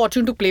the good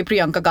fortune to play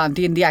Priyanka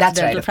Gandhi in The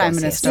Accidental Prime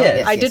Minister.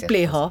 I did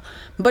play her,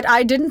 but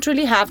I didn't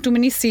really have too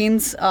many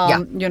scenes,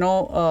 you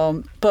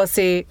know, per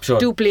se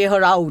to play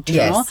her out. You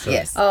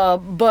know?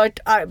 But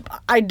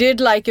I did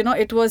like, you know,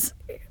 it was.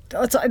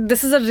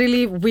 This is a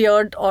really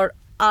weird or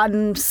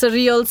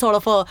surreal sort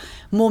of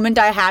a moment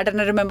I had,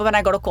 and I remember when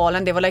I got a call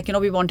and they were like, you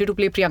know, we want you to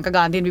play Priyanka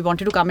Gandhi and we want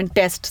you to come and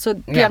test. So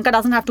Priyanka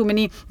doesn't have too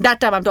many.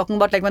 That time I'm talking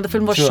about, like when the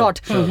film was shot.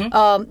 You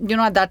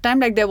know, at that time,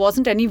 like there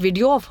wasn't any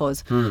video of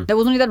hers. There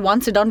was only that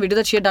one sit down video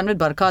that she had done with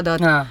Barkha Dutt.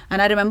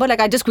 And I remember,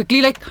 like I just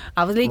quickly, like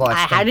I was like, I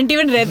hadn't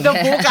even read the book.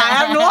 I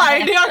have no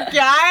idea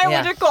kya hai.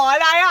 Mujhe call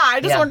aaya. I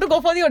just want to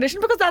go for the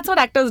audition because that's what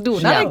actors do.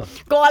 Na?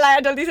 Like, call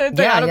aaya, jaldi se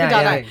taiyar ho ke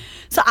jana hai.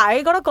 So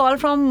I got a call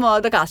from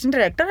the casting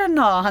director, and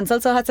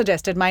Hansal sir had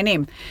suggested my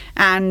name,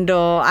 and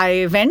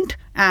I went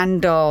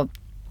and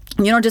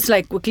you know, just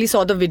like quickly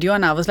saw the video,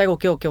 and I was like,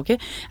 okay.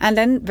 And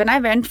then when I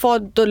went for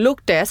the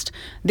look test,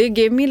 they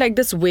gave me like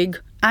this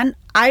wig, and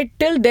I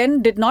till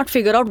then did not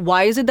figure out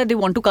why is it that they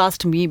want to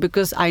cast me,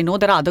 because I know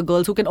there are other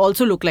girls who can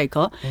also look like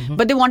her,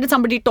 but they wanted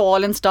somebody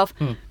tall and stuff.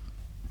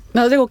 And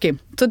I was like, okay.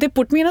 So they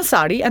put me in a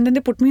sari and then they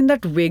put me in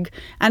that wig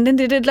and then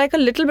they did like a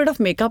little bit of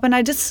makeup, and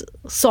I just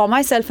saw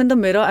myself in the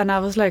mirror and I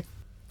was like,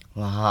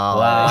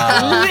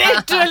 wow.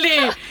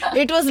 Literally.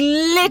 It was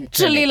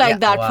literally like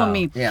that for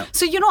me.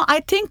 So, you know, I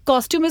think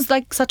costume is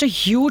like such a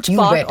huge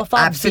part of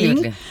our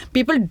being.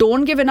 People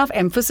don't give enough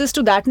emphasis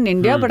to that in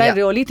India, but I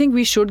really think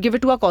we should give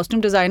it to our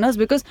costume designers,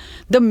 because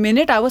the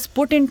minute I was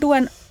put into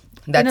in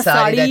a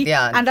sari,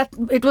 and that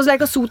it was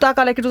like a suta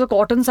ka, like it was a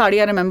cotton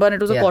sari, I remember, and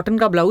it was a cotton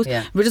ka blouse,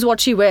 which is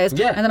what she wears.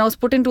 And then I was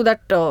put into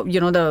that,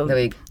 you know,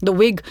 the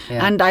wig,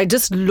 and I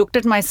just looked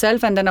at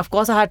myself, and then of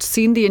course I had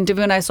seen the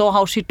interview and I saw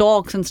how she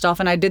talks and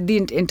stuff, and I did the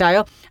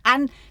entire,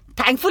 and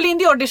thankfully in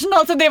the audition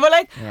also they were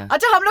like,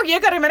 acha hum log ye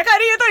kar rahe hain. Maine kaha,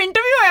 ye to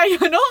interview hai,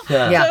 you know.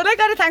 So like,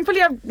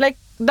 thankfully I've like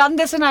done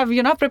this and I've,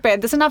 you know,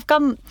 prepared this and I've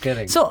come.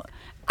 So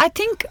I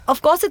think,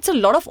 of course, it's a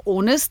lot of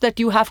onus that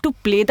you have to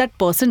play that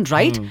person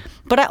right.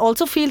 But I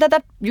also feel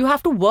that you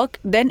have to work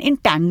then in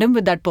tandem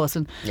with that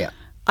person.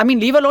 I mean,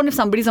 leave alone if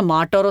somebody's a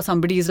martyr or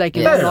somebody is like,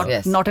 you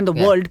know, not in the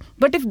world.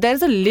 But if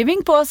there's a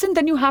living person,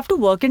 then you have to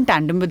work in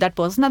tandem with that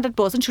person, and that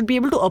person should be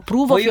able to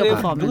approve of your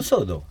performance. Do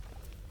so though.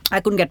 I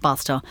couldn't get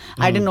past her.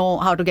 I didn't know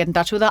how to get in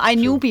touch with her. I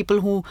knew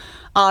people who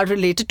are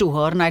related to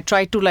her, and I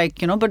tried to,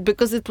 like, you know, but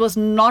because it was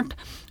not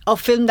a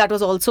film that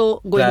was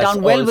also going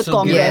down well with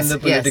Congress. The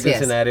political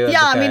scenario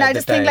I mean, I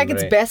just think like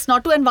it's best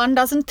not to, and one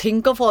doesn't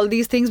think of all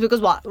these things because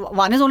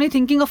one is only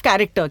thinking of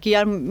character. Ki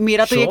yaar,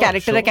 mera to ye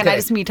character hai, can I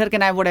just meet her?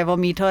 Can I whatever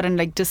meet her and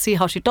like just see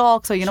how she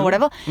talks or you know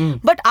whatever?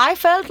 But I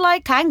felt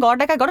like, thank God,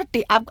 like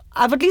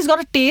I've at least got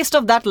a taste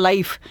of that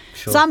life.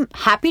 So I'm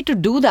happy to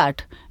do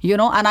that, you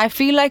know. And I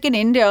feel like in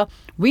India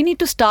we need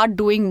to start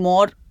doing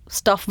more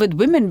stuff with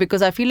women,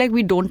 because I feel like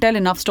we don't tell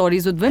enough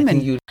stories with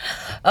women.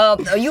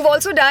 You've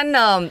also done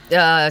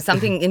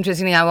something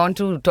interesting. I want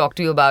to talk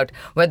to you about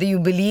whether you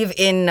believe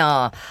in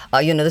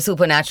you know, the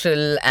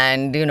supernatural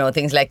and, you know,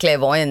 things like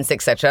clairvoyance,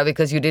 etc.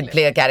 Because you did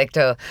play a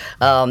character,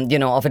 you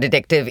know, of a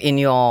detective in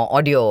your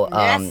audio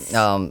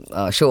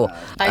show.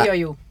 I hear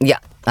you. Yeah.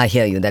 I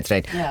hear you, that's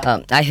right.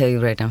 I hear you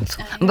right now.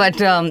 But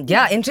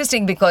yeah,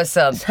 interesting because...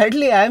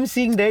 Sadly, I'm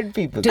seeing dead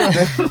people. to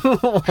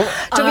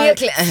be a...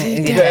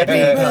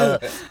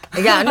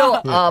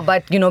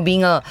 but you know,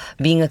 being a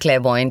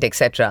clairvoyant,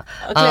 etc.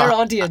 A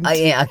clairaudient.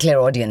 A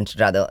clairaudient,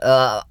 rather.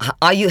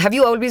 Have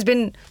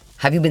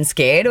you been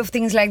scared of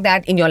things like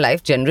that in your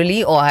life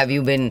generally, or have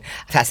you been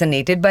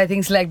fascinated by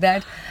things like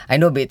that? I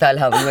know Betal,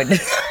 how you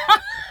went...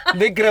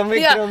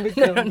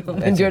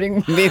 Vikram.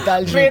 During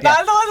Betal shoot.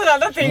 Betal was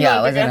another thing.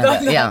 Yeah, was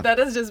another, yeah. That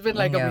has just been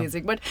like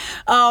amazing. But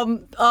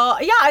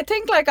I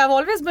think like I've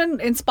always been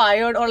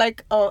inspired or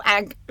like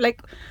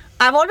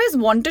I've always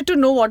wanted to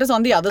know what is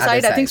on the other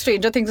side. I think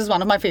Stranger Things is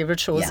one of my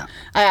favorite shows. Yeah.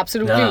 I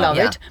absolutely love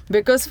it.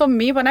 Because for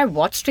me, when I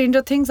watched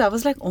Stranger Things, I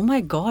was like, oh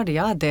my God,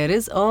 yeah, there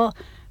is a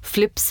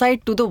flip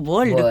side to the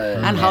world.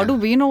 And how do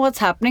we know what's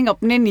happening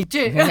अपने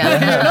नीचे? You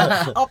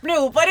know, अपने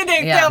ऊपर ही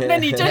देखते हैं, अपने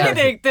नीचे नहीं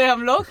देखते हैं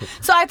हम लोग.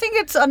 So I think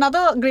it's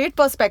another great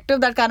perspective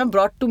that kind of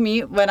brought to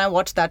me when I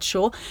watched that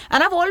show.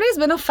 And I've always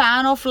been a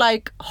fan of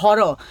like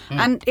horror.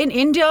 And in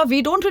India,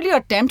 we don't really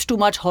attempt too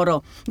much horror.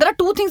 There are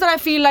two things that I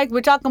feel like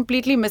which are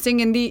completely missing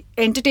in the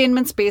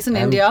entertainment space in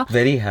India.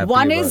 Very happy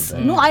One about is,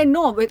 that. no, I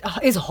know, it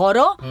is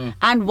horror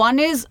and one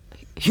is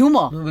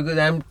humor. No, because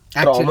I'm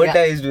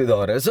traumatized with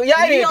horror. So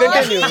continue.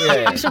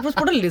 You should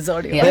put a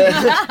lizard here.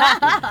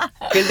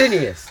 Continue,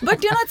 yes.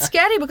 But you know, it's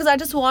scary because I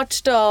just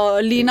watched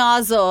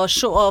Leena's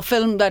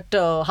film, that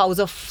House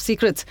of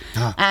Secrets.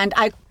 And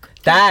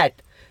That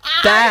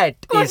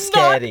is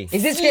scary.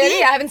 Is it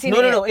scary? I haven't seen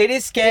it. No. It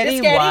is scary. It is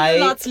scary. Why? You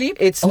will not sleep?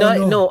 It's not.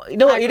 No. I It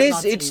could is.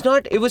 not It's sleep.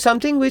 not. It was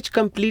something which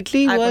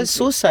completely I was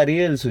so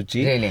surreal,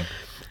 Suchi. Really?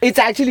 It's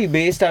actually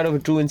based out of a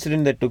true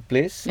incident that took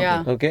place.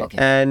 Yeah. Okay.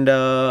 And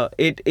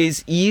it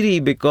is eerie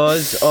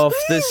because of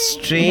the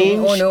strange.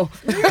 Oh no.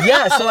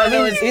 Yeah. So I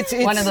mean, it's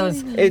one of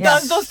those.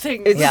 It's those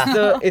things.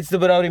 It's the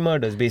Barauri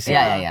murders basically.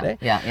 Yeah.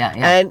 Right?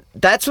 And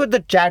that's what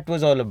the chat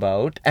was all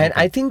about. And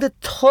I think the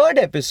third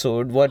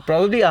episode, what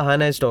probably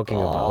Ahana is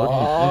talking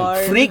about,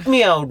 freaked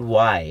me out.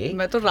 Why?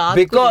 मैं तो रात को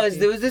Because देखी.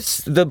 there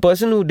was the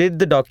person who did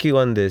the docu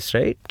on this,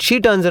 right? She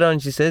turns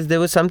around, she says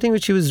there was something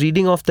which she was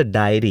reading off the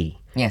diary.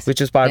 Yes.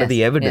 Which was part of Yes,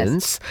 the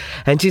evidence.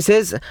 And she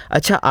says,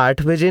 अच्छा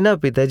 8 बजे ना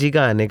पिताजी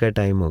का आने का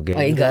time हो गया.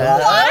 My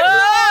God.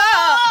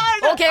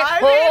 Okay.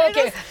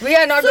 We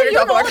are not going to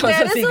talk about House of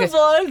there is Secrets. a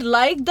world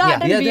like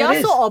that, and we there are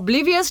is. so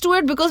oblivious to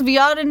it because we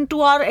are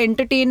into our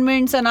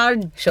entertainments and our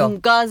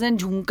jhumkas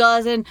and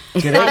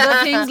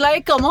other things.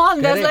 Like, come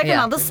on, there's like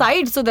another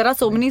side. So there are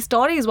so many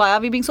stories. Why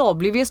are we being so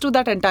oblivious to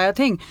that entire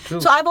thing?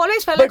 So I've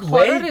always felt But like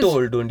horror well is.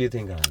 told, don't you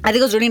think? Ahana? I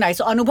think it was really nice.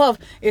 So Anubhav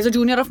is a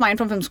junior of mine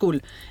from film school,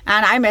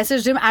 and I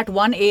messaged him at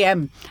 1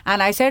 a.m.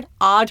 and I said,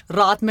 "आज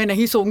रात में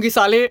नहीं सोऊंगी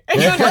साले."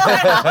 You know,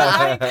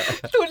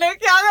 तूने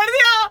क्या कर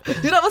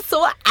दिया? You know, I was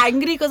so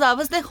angry because I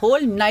was the whole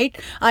night.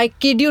 I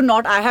kid you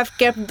not, I have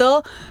kept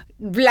the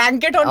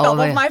blanket on top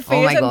of my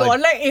face and God.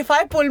 gone like, if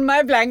I pull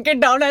my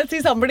blanket down, I'll see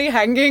somebody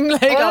hanging.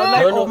 Like, I was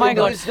like, oh my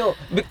God. No.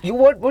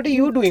 But what are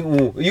you doing?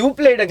 Ooh, you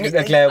played a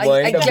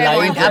clairvoyant, A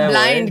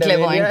blind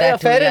clairvoyant. Yeah,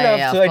 that fair too. enough.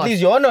 Yeah, So of at course.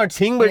 least you're not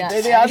seeing, but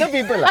the other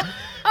people are.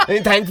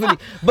 Thankfully.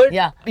 But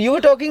you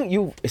were talking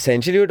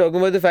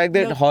about the fact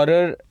that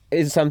horror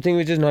is something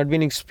which has not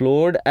been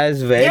explored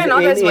as well. Yeah,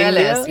 not in as well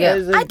India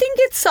as, I think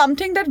it's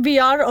something that we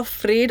are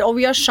afraid or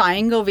we are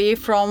shying away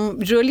from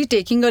really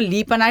taking a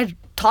leap. And I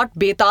thought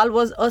Betal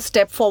was a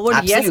step forward.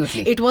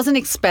 Absolutely. Yes, it was an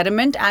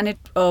experiment, and it,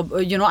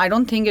 I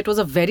don't think it was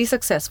a very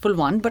successful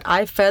one. But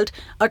I felt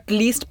at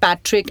least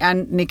Patrick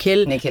and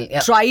Nikhil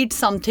tried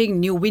something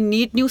new. We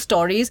need new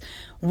stories.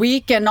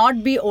 We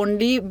cannot be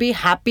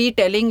happy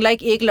telling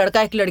like एक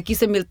लड़का एक लड़की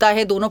से मिलता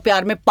है, दोनों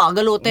प्यार में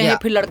पागल होते हैं,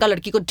 फिर लड़का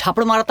लड़की को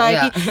झापड़ मारता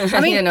है कि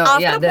I mean,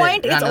 after a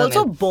point it's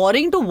also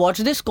boring to watch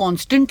this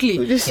constantly.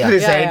 You just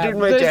recited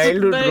my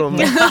childhood trauma.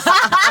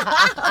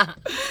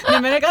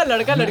 मैंने कहा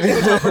लड़का लड़की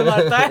को झापड़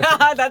मारता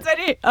है. That's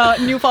very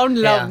newfound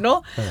love,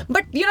 no?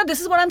 But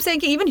this is what I'm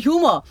saying. Even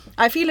humor,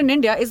 I feel in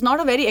India is not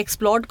a very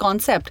explored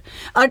concept.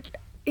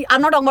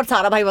 I'm not talking about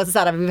Sarabhai versus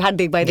Sarabhai. We've had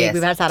Dekh Bhai Dekh,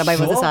 we've had Sarabhai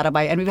versus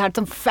Sarabhai, and we've had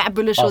some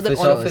fabulous shows.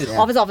 Office.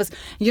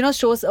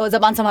 Shows,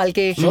 Zaban Sambhal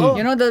Ke,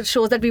 the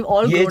shows that we've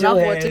all grown up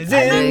watching. So,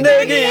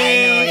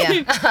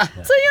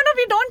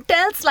 we don't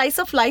tell slice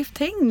of life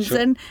things.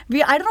 And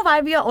I don't know why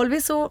we are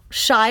always so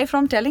shy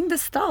from telling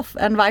this stuff.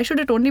 And why should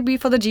it only be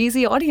for the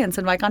GZ audience?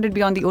 And why can't it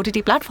be on the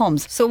OTT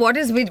platforms? So what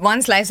is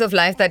one slice of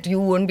life that you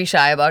wouldn't be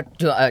shy about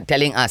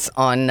telling us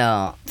on...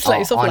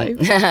 Slice of life?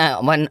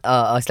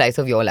 A slice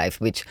of your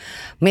life, which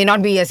may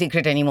not be a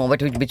secret anymore,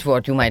 but which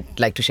what you might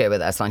like to share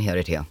with us on Hear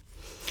It Here.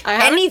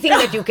 Anything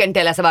that you can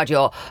tell us about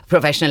your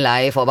professional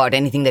life, or about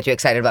anything that you're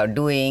excited about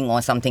doing,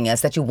 or something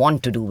else that you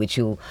want to do, which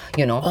you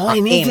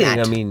anything. aim at.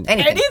 I mean,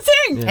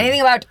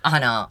 anything about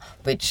Ahana,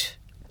 which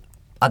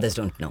others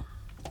don't know.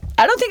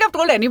 I don't think I've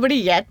told anybody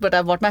yet, but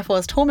I bought my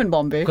first home in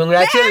Bombay.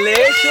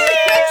 Congratulations!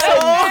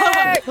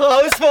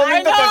 House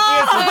warming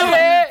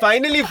to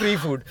finally free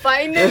food.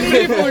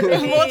 Finally food.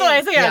 वो तो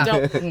ऐसे ही आ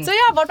जाओ. So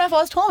I bought my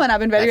first home and I've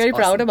been very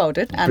proud about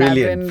it. And I've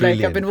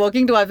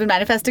been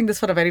manifesting this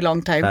for a very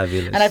long time.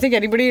 Fabulous. And I think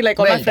anybody, like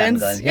all my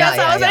friends, I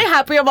was very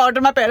happy about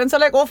it. My parents are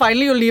like, oh,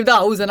 finally you leave the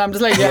house, and I'm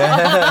just like,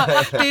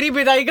 yeah, तेरी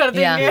विदाई कर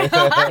देंगे.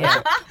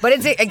 But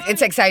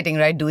it's exciting,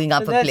 right? Doing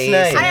up a place.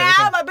 Nice. I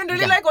am. I've been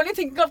really like only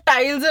thinking of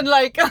tiles and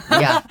like,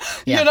 Yeah.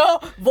 you know,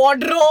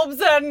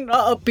 wardrobes and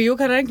PU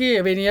karaye ki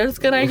veneers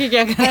karaye ki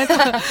kya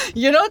karaye,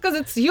 you know, because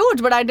it's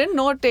huge. But I didn't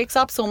know it takes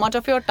up so much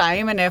of your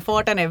time and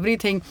effort and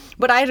everything.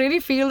 But I really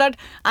feel that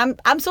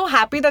I'm so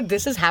happy that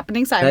this is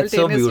happening That's so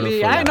simultaneously.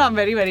 beautiful, I know, yeah. I'm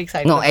very, very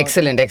excited. No, about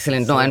it.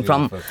 excellent. No, and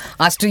from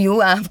us to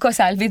you, of course,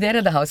 I'll be there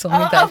at the house. So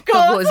many Of times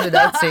course. goes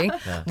without saying.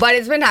 But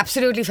it's been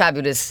absolutely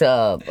fabulous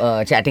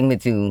chatting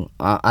with you,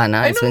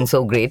 Anna. It's been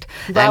so great.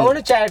 I want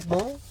to chat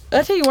more.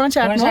 Achha, you want to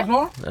chat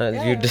more?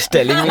 You're just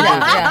telling me to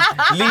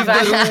leave the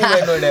room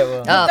and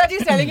whatever.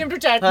 Guptaji's telling him to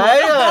chat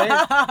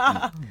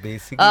more.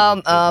 Basically.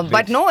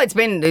 But no, it's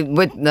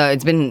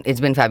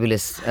been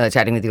fabulous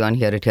chatting with you on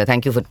Hear It Here.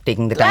 Thank you for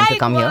taking the time to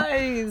come here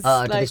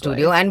to the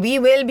studio, and we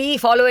will be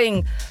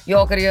following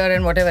your career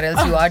and whatever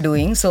else you are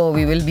doing. So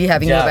we will be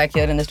having you back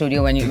here in the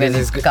studio when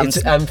it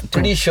comes. I'm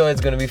pretty sure it's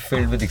going to be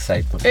filled with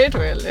excitement. It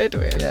will.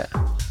 Yeah.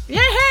 Yay!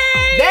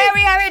 There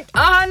we have it.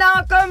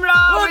 Anna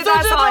Kumra with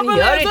us on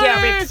Hear It Here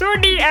with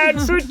Sudhi and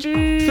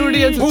Suchi.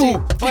 Sudhi and Suchi.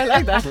 Oh, I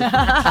like that.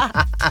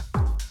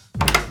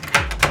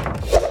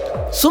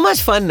 So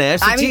much fun there,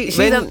 Suchi.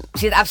 I mean,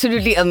 she's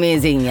absolutely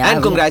amazing. Yeah.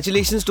 And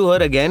congratulations to her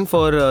again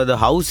for the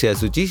house here,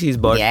 Suchi. She's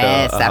bought a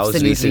house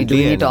absolutely. recently.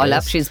 Doing it and all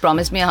up. She's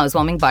promised me a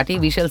housewarming party.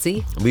 We shall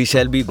see. We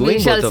shall be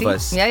going, both of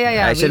us.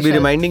 Yeah. I shall be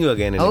reminding you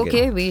again and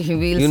okay, again. we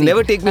will You see.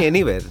 never take me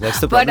anywhere.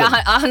 That's the But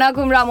problem. Anna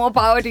Kumra, more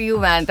power to you,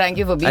 man. Thank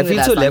you for being I with feel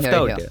us. so on left Hear It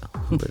out Here. here.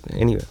 But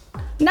anyway.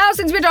 Now,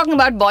 since we're talking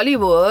about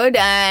Bollywood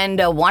and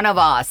one of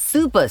our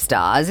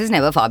superstars is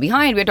never far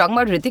behind, we're talking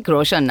about Hrithik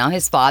Roshan. Now,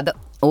 his father.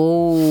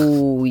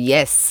 Oh,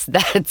 yes,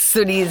 that's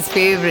Sudhi's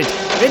favorite.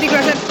 Hrithik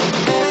Roshan.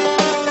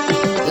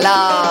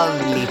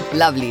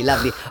 Lovely.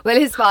 Well,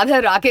 his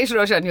father, Rakesh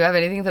Roshan. You have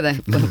anything for that?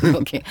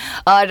 Okay.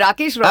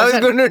 Rakesh Roshan. I was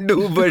going to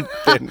do, but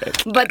then...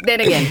 But then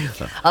again,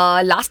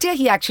 last year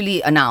he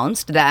actually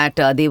announced that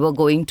they were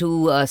going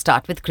to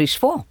start with Krish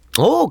 4.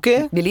 Oh,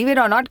 okay. Believe it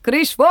or not,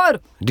 Krish 4.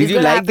 Did you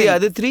like the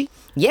other three?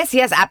 Yes,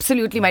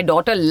 absolutely. My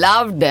daughter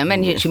loved them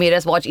and she made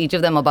us watch each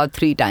of them about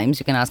 3 times.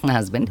 You can ask my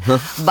husband.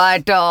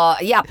 But Poor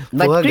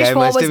Krish guy 4 must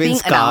was have been being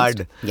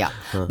scarred. announced.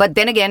 Yeah. But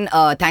then again,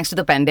 thanks to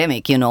the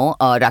pandemic,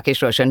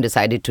 Rakesh Roshan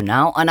decided to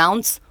now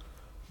announce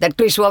that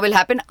Krish 4 will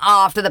happen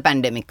after the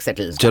pandemic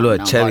settles down. Chalo,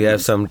 Now, acha, God we have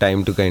knows. some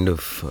time to kind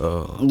of...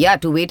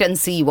 to wait and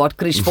see what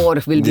Krish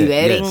 4 will be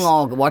wearing Yes.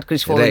 or what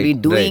Krish 4 will be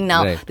doing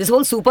now. Right. This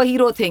whole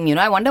superhero thing,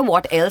 I wonder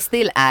what else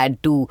they'll add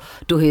to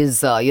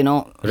his, his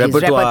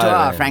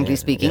repertoire, frankly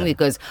speaking,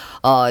 because,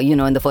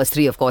 in the first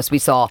 3, of course, we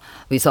saw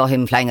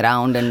him flying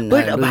around and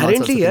But doing all sorts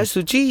apparently, of things.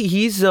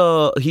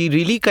 Suchi, he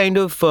really kind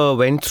of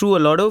went through a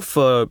lot of,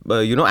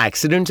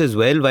 accidents as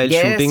well while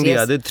Yes, shooting the yes.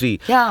 other 3.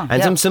 Yeah,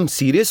 And yeah. some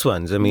serious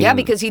ones. I mean... Yeah,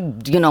 because he,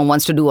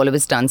 wants to do all of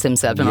his stunts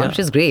himself and all, which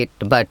is great.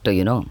 But,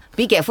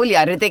 be careful,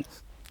 yaar, Hrithik.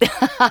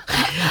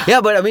 Yeah,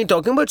 but I mean,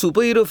 talking about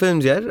superhero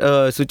films,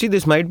 Suchi,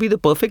 this might be the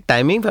perfect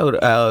timing for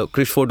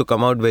Krish 4 to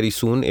come out very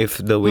soon if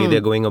the way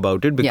they're going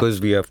about it, because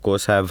we, of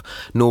course, have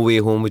No Way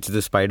Home, which is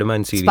the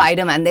Spider-Man series.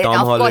 Spider-Man. Then,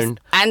 Tom of Holland.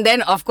 course, and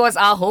then, of course,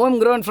 our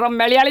homegrown from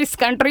Malayalis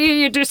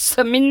country, it is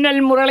Minnal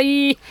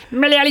Murali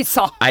Malayali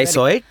song. I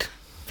saw it.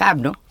 Fab,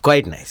 no?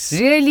 Quite nice.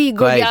 Really good,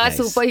 Quite nice.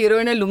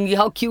 superhero in a lungi.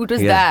 How cute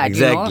is Yeah, that?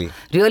 exactly.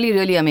 Really,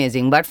 really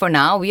amazing. But for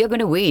now, we are going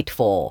to wait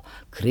for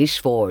Krish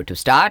 4 to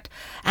start.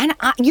 And,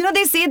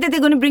 they say that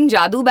they're going to bring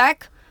Jadoo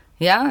back.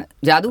 Yeah,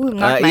 Jadoo,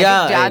 not magic.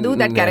 Jadoo,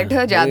 that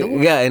character,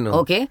 Jadoo. Yeah, I know.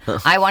 Okay.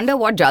 I wonder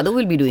what Jadoo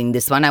will be doing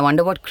this one. I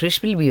wonder what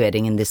Krish will be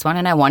wearing in this one.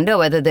 And I wonder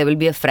whether there will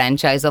be a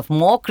franchise of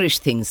more Krish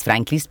things.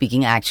 Frankly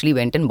speaking, I actually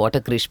went and bought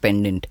a Krish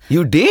pendant.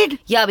 You did?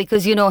 Yeah,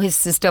 because his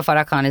sister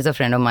Farah Khan is a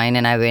friend of mine,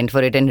 and I went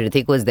for it, and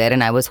Hrithik was there,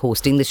 and I was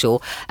hosting the show,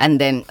 and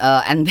then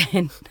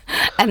I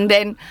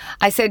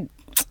said,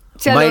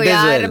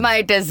 "Chalo,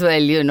 might as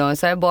well."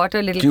 So I bought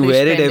a little. You Krish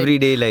wear it pendant. every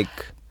day, like,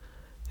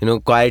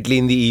 quietly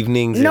in the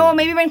evenings. No, and-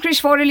 maybe when Krish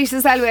 4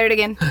 releases, I'll wear it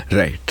again.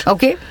 Right.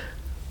 Okay.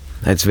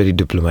 That's very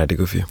diplomatic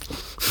of you.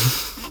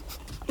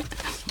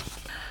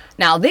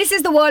 Now, this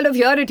is the world of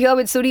Hear It Here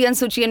with Sudhi and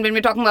Suchi. And when we're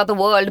talking about the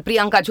world,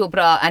 Priyanka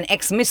Chopra, an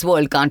ex-Miss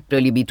World, can't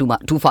really be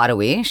too far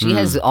away. She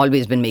has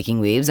always been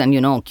making waves. And,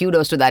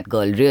 kudos to that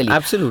girl, really.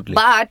 Absolutely.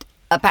 But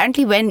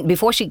apparently,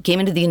 before she came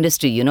into the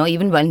industry,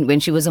 even when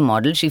she was a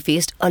model, she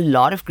faced a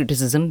lot of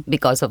criticism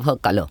because of her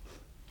colour.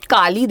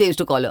 Kali, they used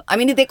to call her. I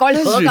mean, if they called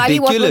her That's Kali,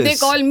 what would they ridiculous.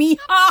 call me?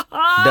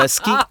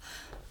 Dusky?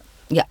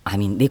 Yeah, I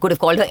mean, they could have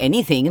called her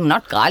anything,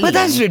 not Kali. But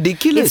that's I mean,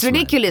 ridiculous, It's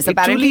ridiculous. man. It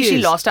Apparently, truly she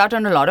is. lost out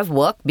on a lot of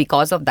work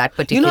because of that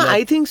particular...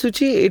 I think,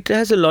 Suchi, it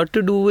has a lot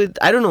to do with,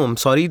 I don't know, I'm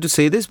sorry to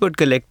say this, but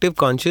collective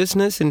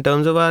consciousness in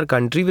terms of our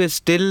country, we're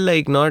still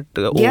not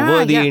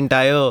over the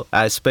entire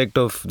aspect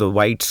of the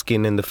white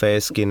skin and the fair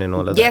skin and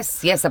all of that.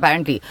 Yes,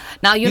 apparently.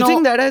 Now, You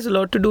think that has a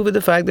lot to do with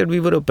the fact that we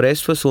were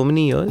oppressed for so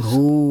many years?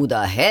 Who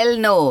the hell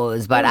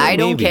knows? But I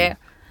don't maybe. care.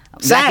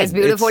 Sad. Black is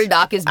beautiful, It's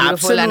dark is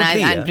beautiful, and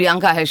absolutely,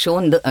 Priyanka has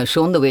shown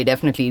the way,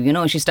 definitely.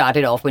 She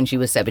started off when she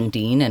was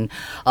 17, and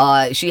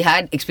she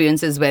had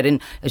experiences wherein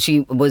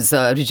she was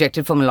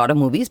rejected from a lot of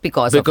movies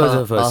because of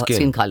her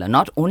skin color.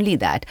 Not only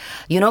that,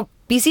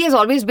 PC has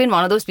always been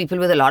one of those people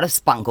with a lot of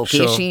spunk, okay?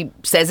 Sure. She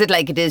says it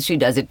like it is, she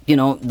does it,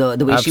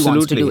 the way she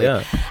wants to do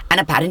it. And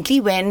apparently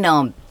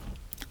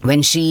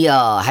when she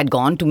had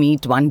gone to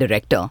meet one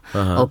director,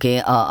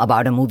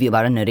 about a movie,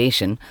 about a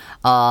narration,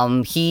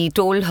 he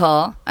told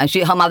her, and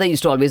her mother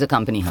used to always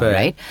accompany her,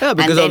 right? Yeah,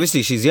 because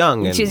obviously she's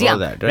young and all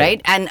that, right?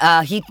 And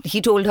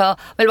he told her,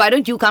 well, why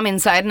don't you come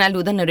inside and I'll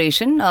do the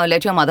narration,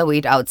 let your mother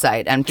wait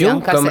outside. And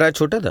Priyanka Kamra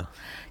chota tha?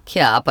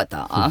 Kya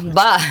pata?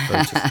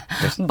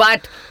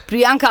 But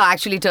Priyanka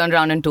actually turned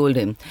around and told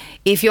him,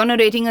 if you're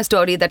narrating a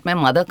story that my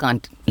mother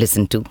can't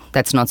listen to,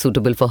 that's not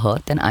suitable for her,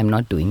 then I'm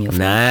not doing your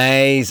film.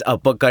 Nice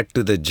uppercut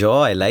to the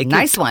jaw. I like it.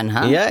 Nice one,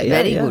 huh? Yeah,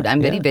 very good.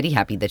 I'm very, very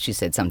happy that she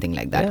said something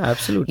like that. Yeah,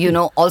 absolutely.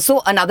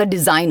 Also another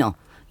designer.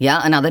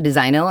 Yeah, another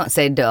designer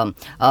said to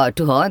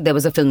her, there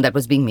was a film that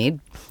was being made.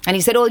 And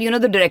he said,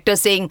 the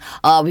director's saying,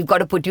 we've got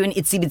to put you in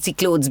itsy-bitsy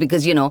clothes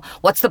because,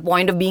 what's the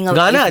point of being a...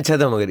 Gana acha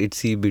tha magar,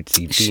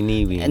 itsy-bitsy,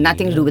 teeny-weeny.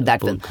 Nothing to do with that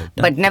film.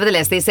 But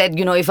nevertheless, they said,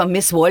 if a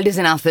Miss World is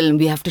in our film,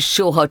 we have to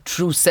show her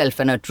true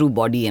self and her true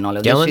body and all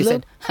of this. She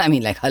said,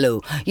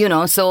 hello.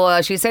 So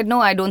she said,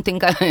 no, I don't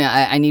think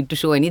I need to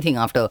show anything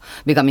after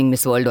becoming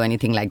Miss World or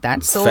anything like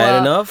that. So fair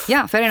enough.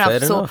 Yeah, fair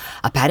enough.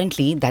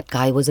 Apparently, that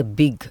guy was a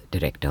big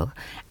director.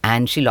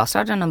 And she lost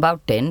out on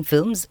about 10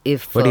 films.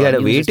 But he had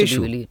a weight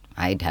issue.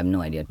 I have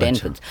no idea. 10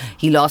 films.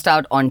 She lost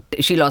out on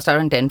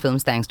 10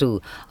 films thanks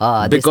to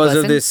because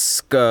of this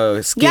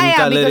skin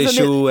color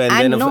issue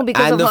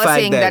because of her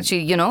saying that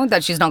she,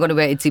 that she's not going to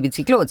wear itsy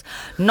bitsy clothes.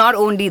 Not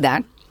only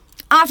that.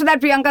 After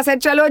that, Priyanka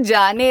said, "Chalo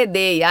jaane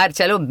de yaar,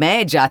 chalo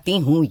main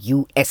jati hu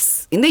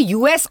US." In the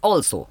US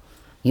also.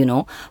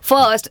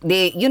 First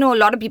they, a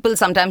lot of people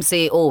sometimes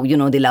say,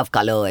 they love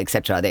color,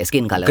 etc., their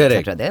skin color,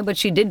 etc. there. But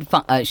she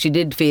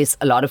did face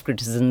a lot of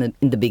criticism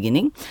in the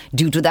beginning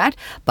due to that.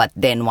 But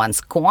then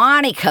once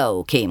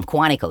Quantico came,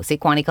 say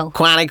Quantico.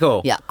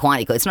 Quantico. Yeah,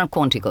 Quantico. It's not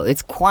Quantico,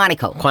 it's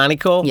Quantico.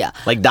 Quantico? Yeah.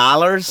 Like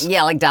dollars?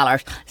 Yeah, like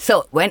dollars.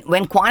 So when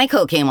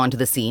Quantico came onto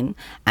the scene,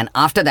 and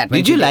after that...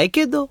 Did you like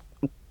it though?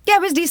 Yeah,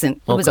 it was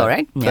decent. It was all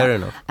right. Yeah. Fair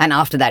enough. And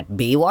after that,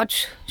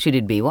 Baywatch. She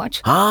did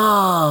Baywatch.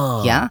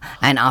 Ah. Yeah.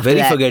 And after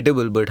very that...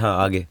 forgettable, but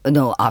aage.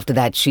 No, after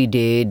that, she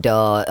did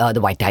The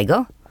White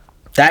Tiger.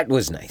 That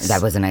was nice.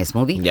 That was a nice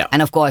movie. Yeah.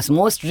 And of course,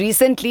 most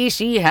recently,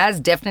 she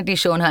has definitely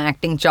shown her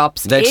acting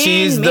chops. That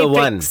she is the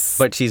one, Matrix.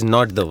 but she's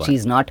not the one.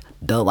 She's not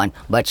the one,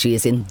 but she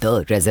is in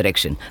the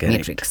Resurrection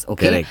Matrix.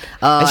 Okay. Correct.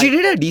 And she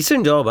did a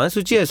decent job, huh?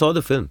 Suchi, I saw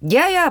the film.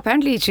 Yeah.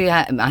 Apparently,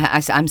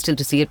 I'm still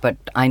to see it, but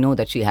I know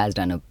that she has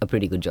done a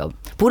pretty good job.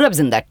 Purab's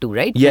in that too,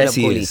 right? Yes, Purab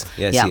he Kohli. is.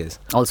 Yes, he is.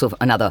 Also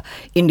another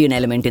Indian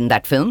element in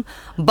that film.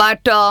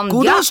 But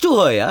kudos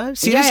to her, yeah.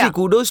 Seriously,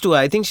 kudos to her.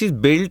 I think she's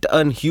built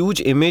a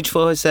huge image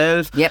for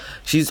herself. Yep.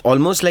 She's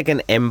almost like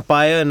an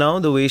empire now,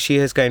 the way she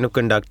has kind of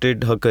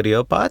conducted her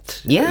career path.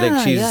 Yeah,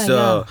 like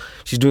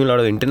she's doing a lot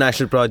of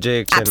international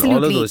projects. Absolutely.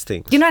 And all of those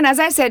things. And as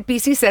I said,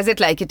 PC says it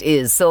like it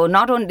is. So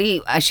not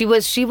only she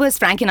was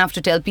frank enough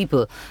to tell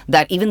people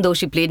that even though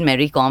she played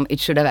Mary Com,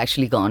 it should have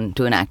actually gone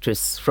to an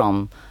actress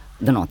from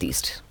the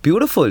Northeast.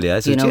 Beautiful, yeah.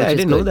 Suchi, I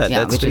didn't know that.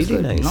 Yeah, that's really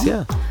good, nice,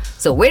 yeah.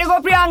 So way to go,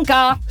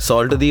 Priyanka.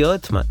 Salt of the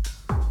earth, man.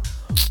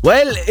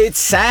 Well, it's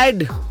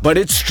sad, but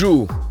it's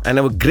true. And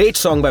a great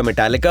song by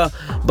Metallica.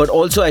 But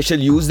also, I shall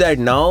use that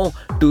now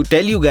to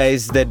tell you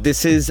guys that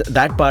this is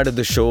that part of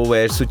the show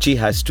where Suchi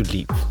has to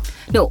leave.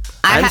 No,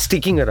 I'm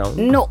sticking around.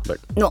 No.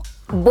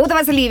 Both of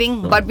us are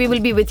leaving, but we will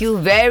be with you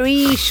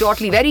very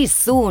shortly, very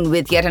soon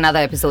with yet another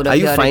episode of Are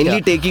you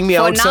finally taking me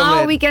out somewhere?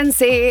 For now, we can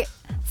say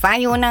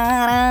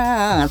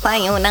sayonara,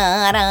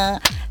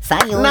 sayonara,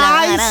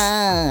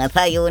 sayonara,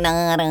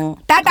 sayonara.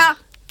 Tata.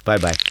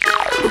 Bye-bye.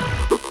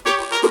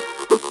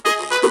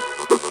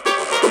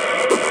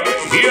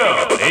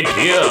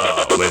 Here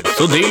with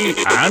Sudhi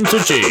and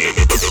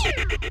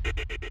Suchi.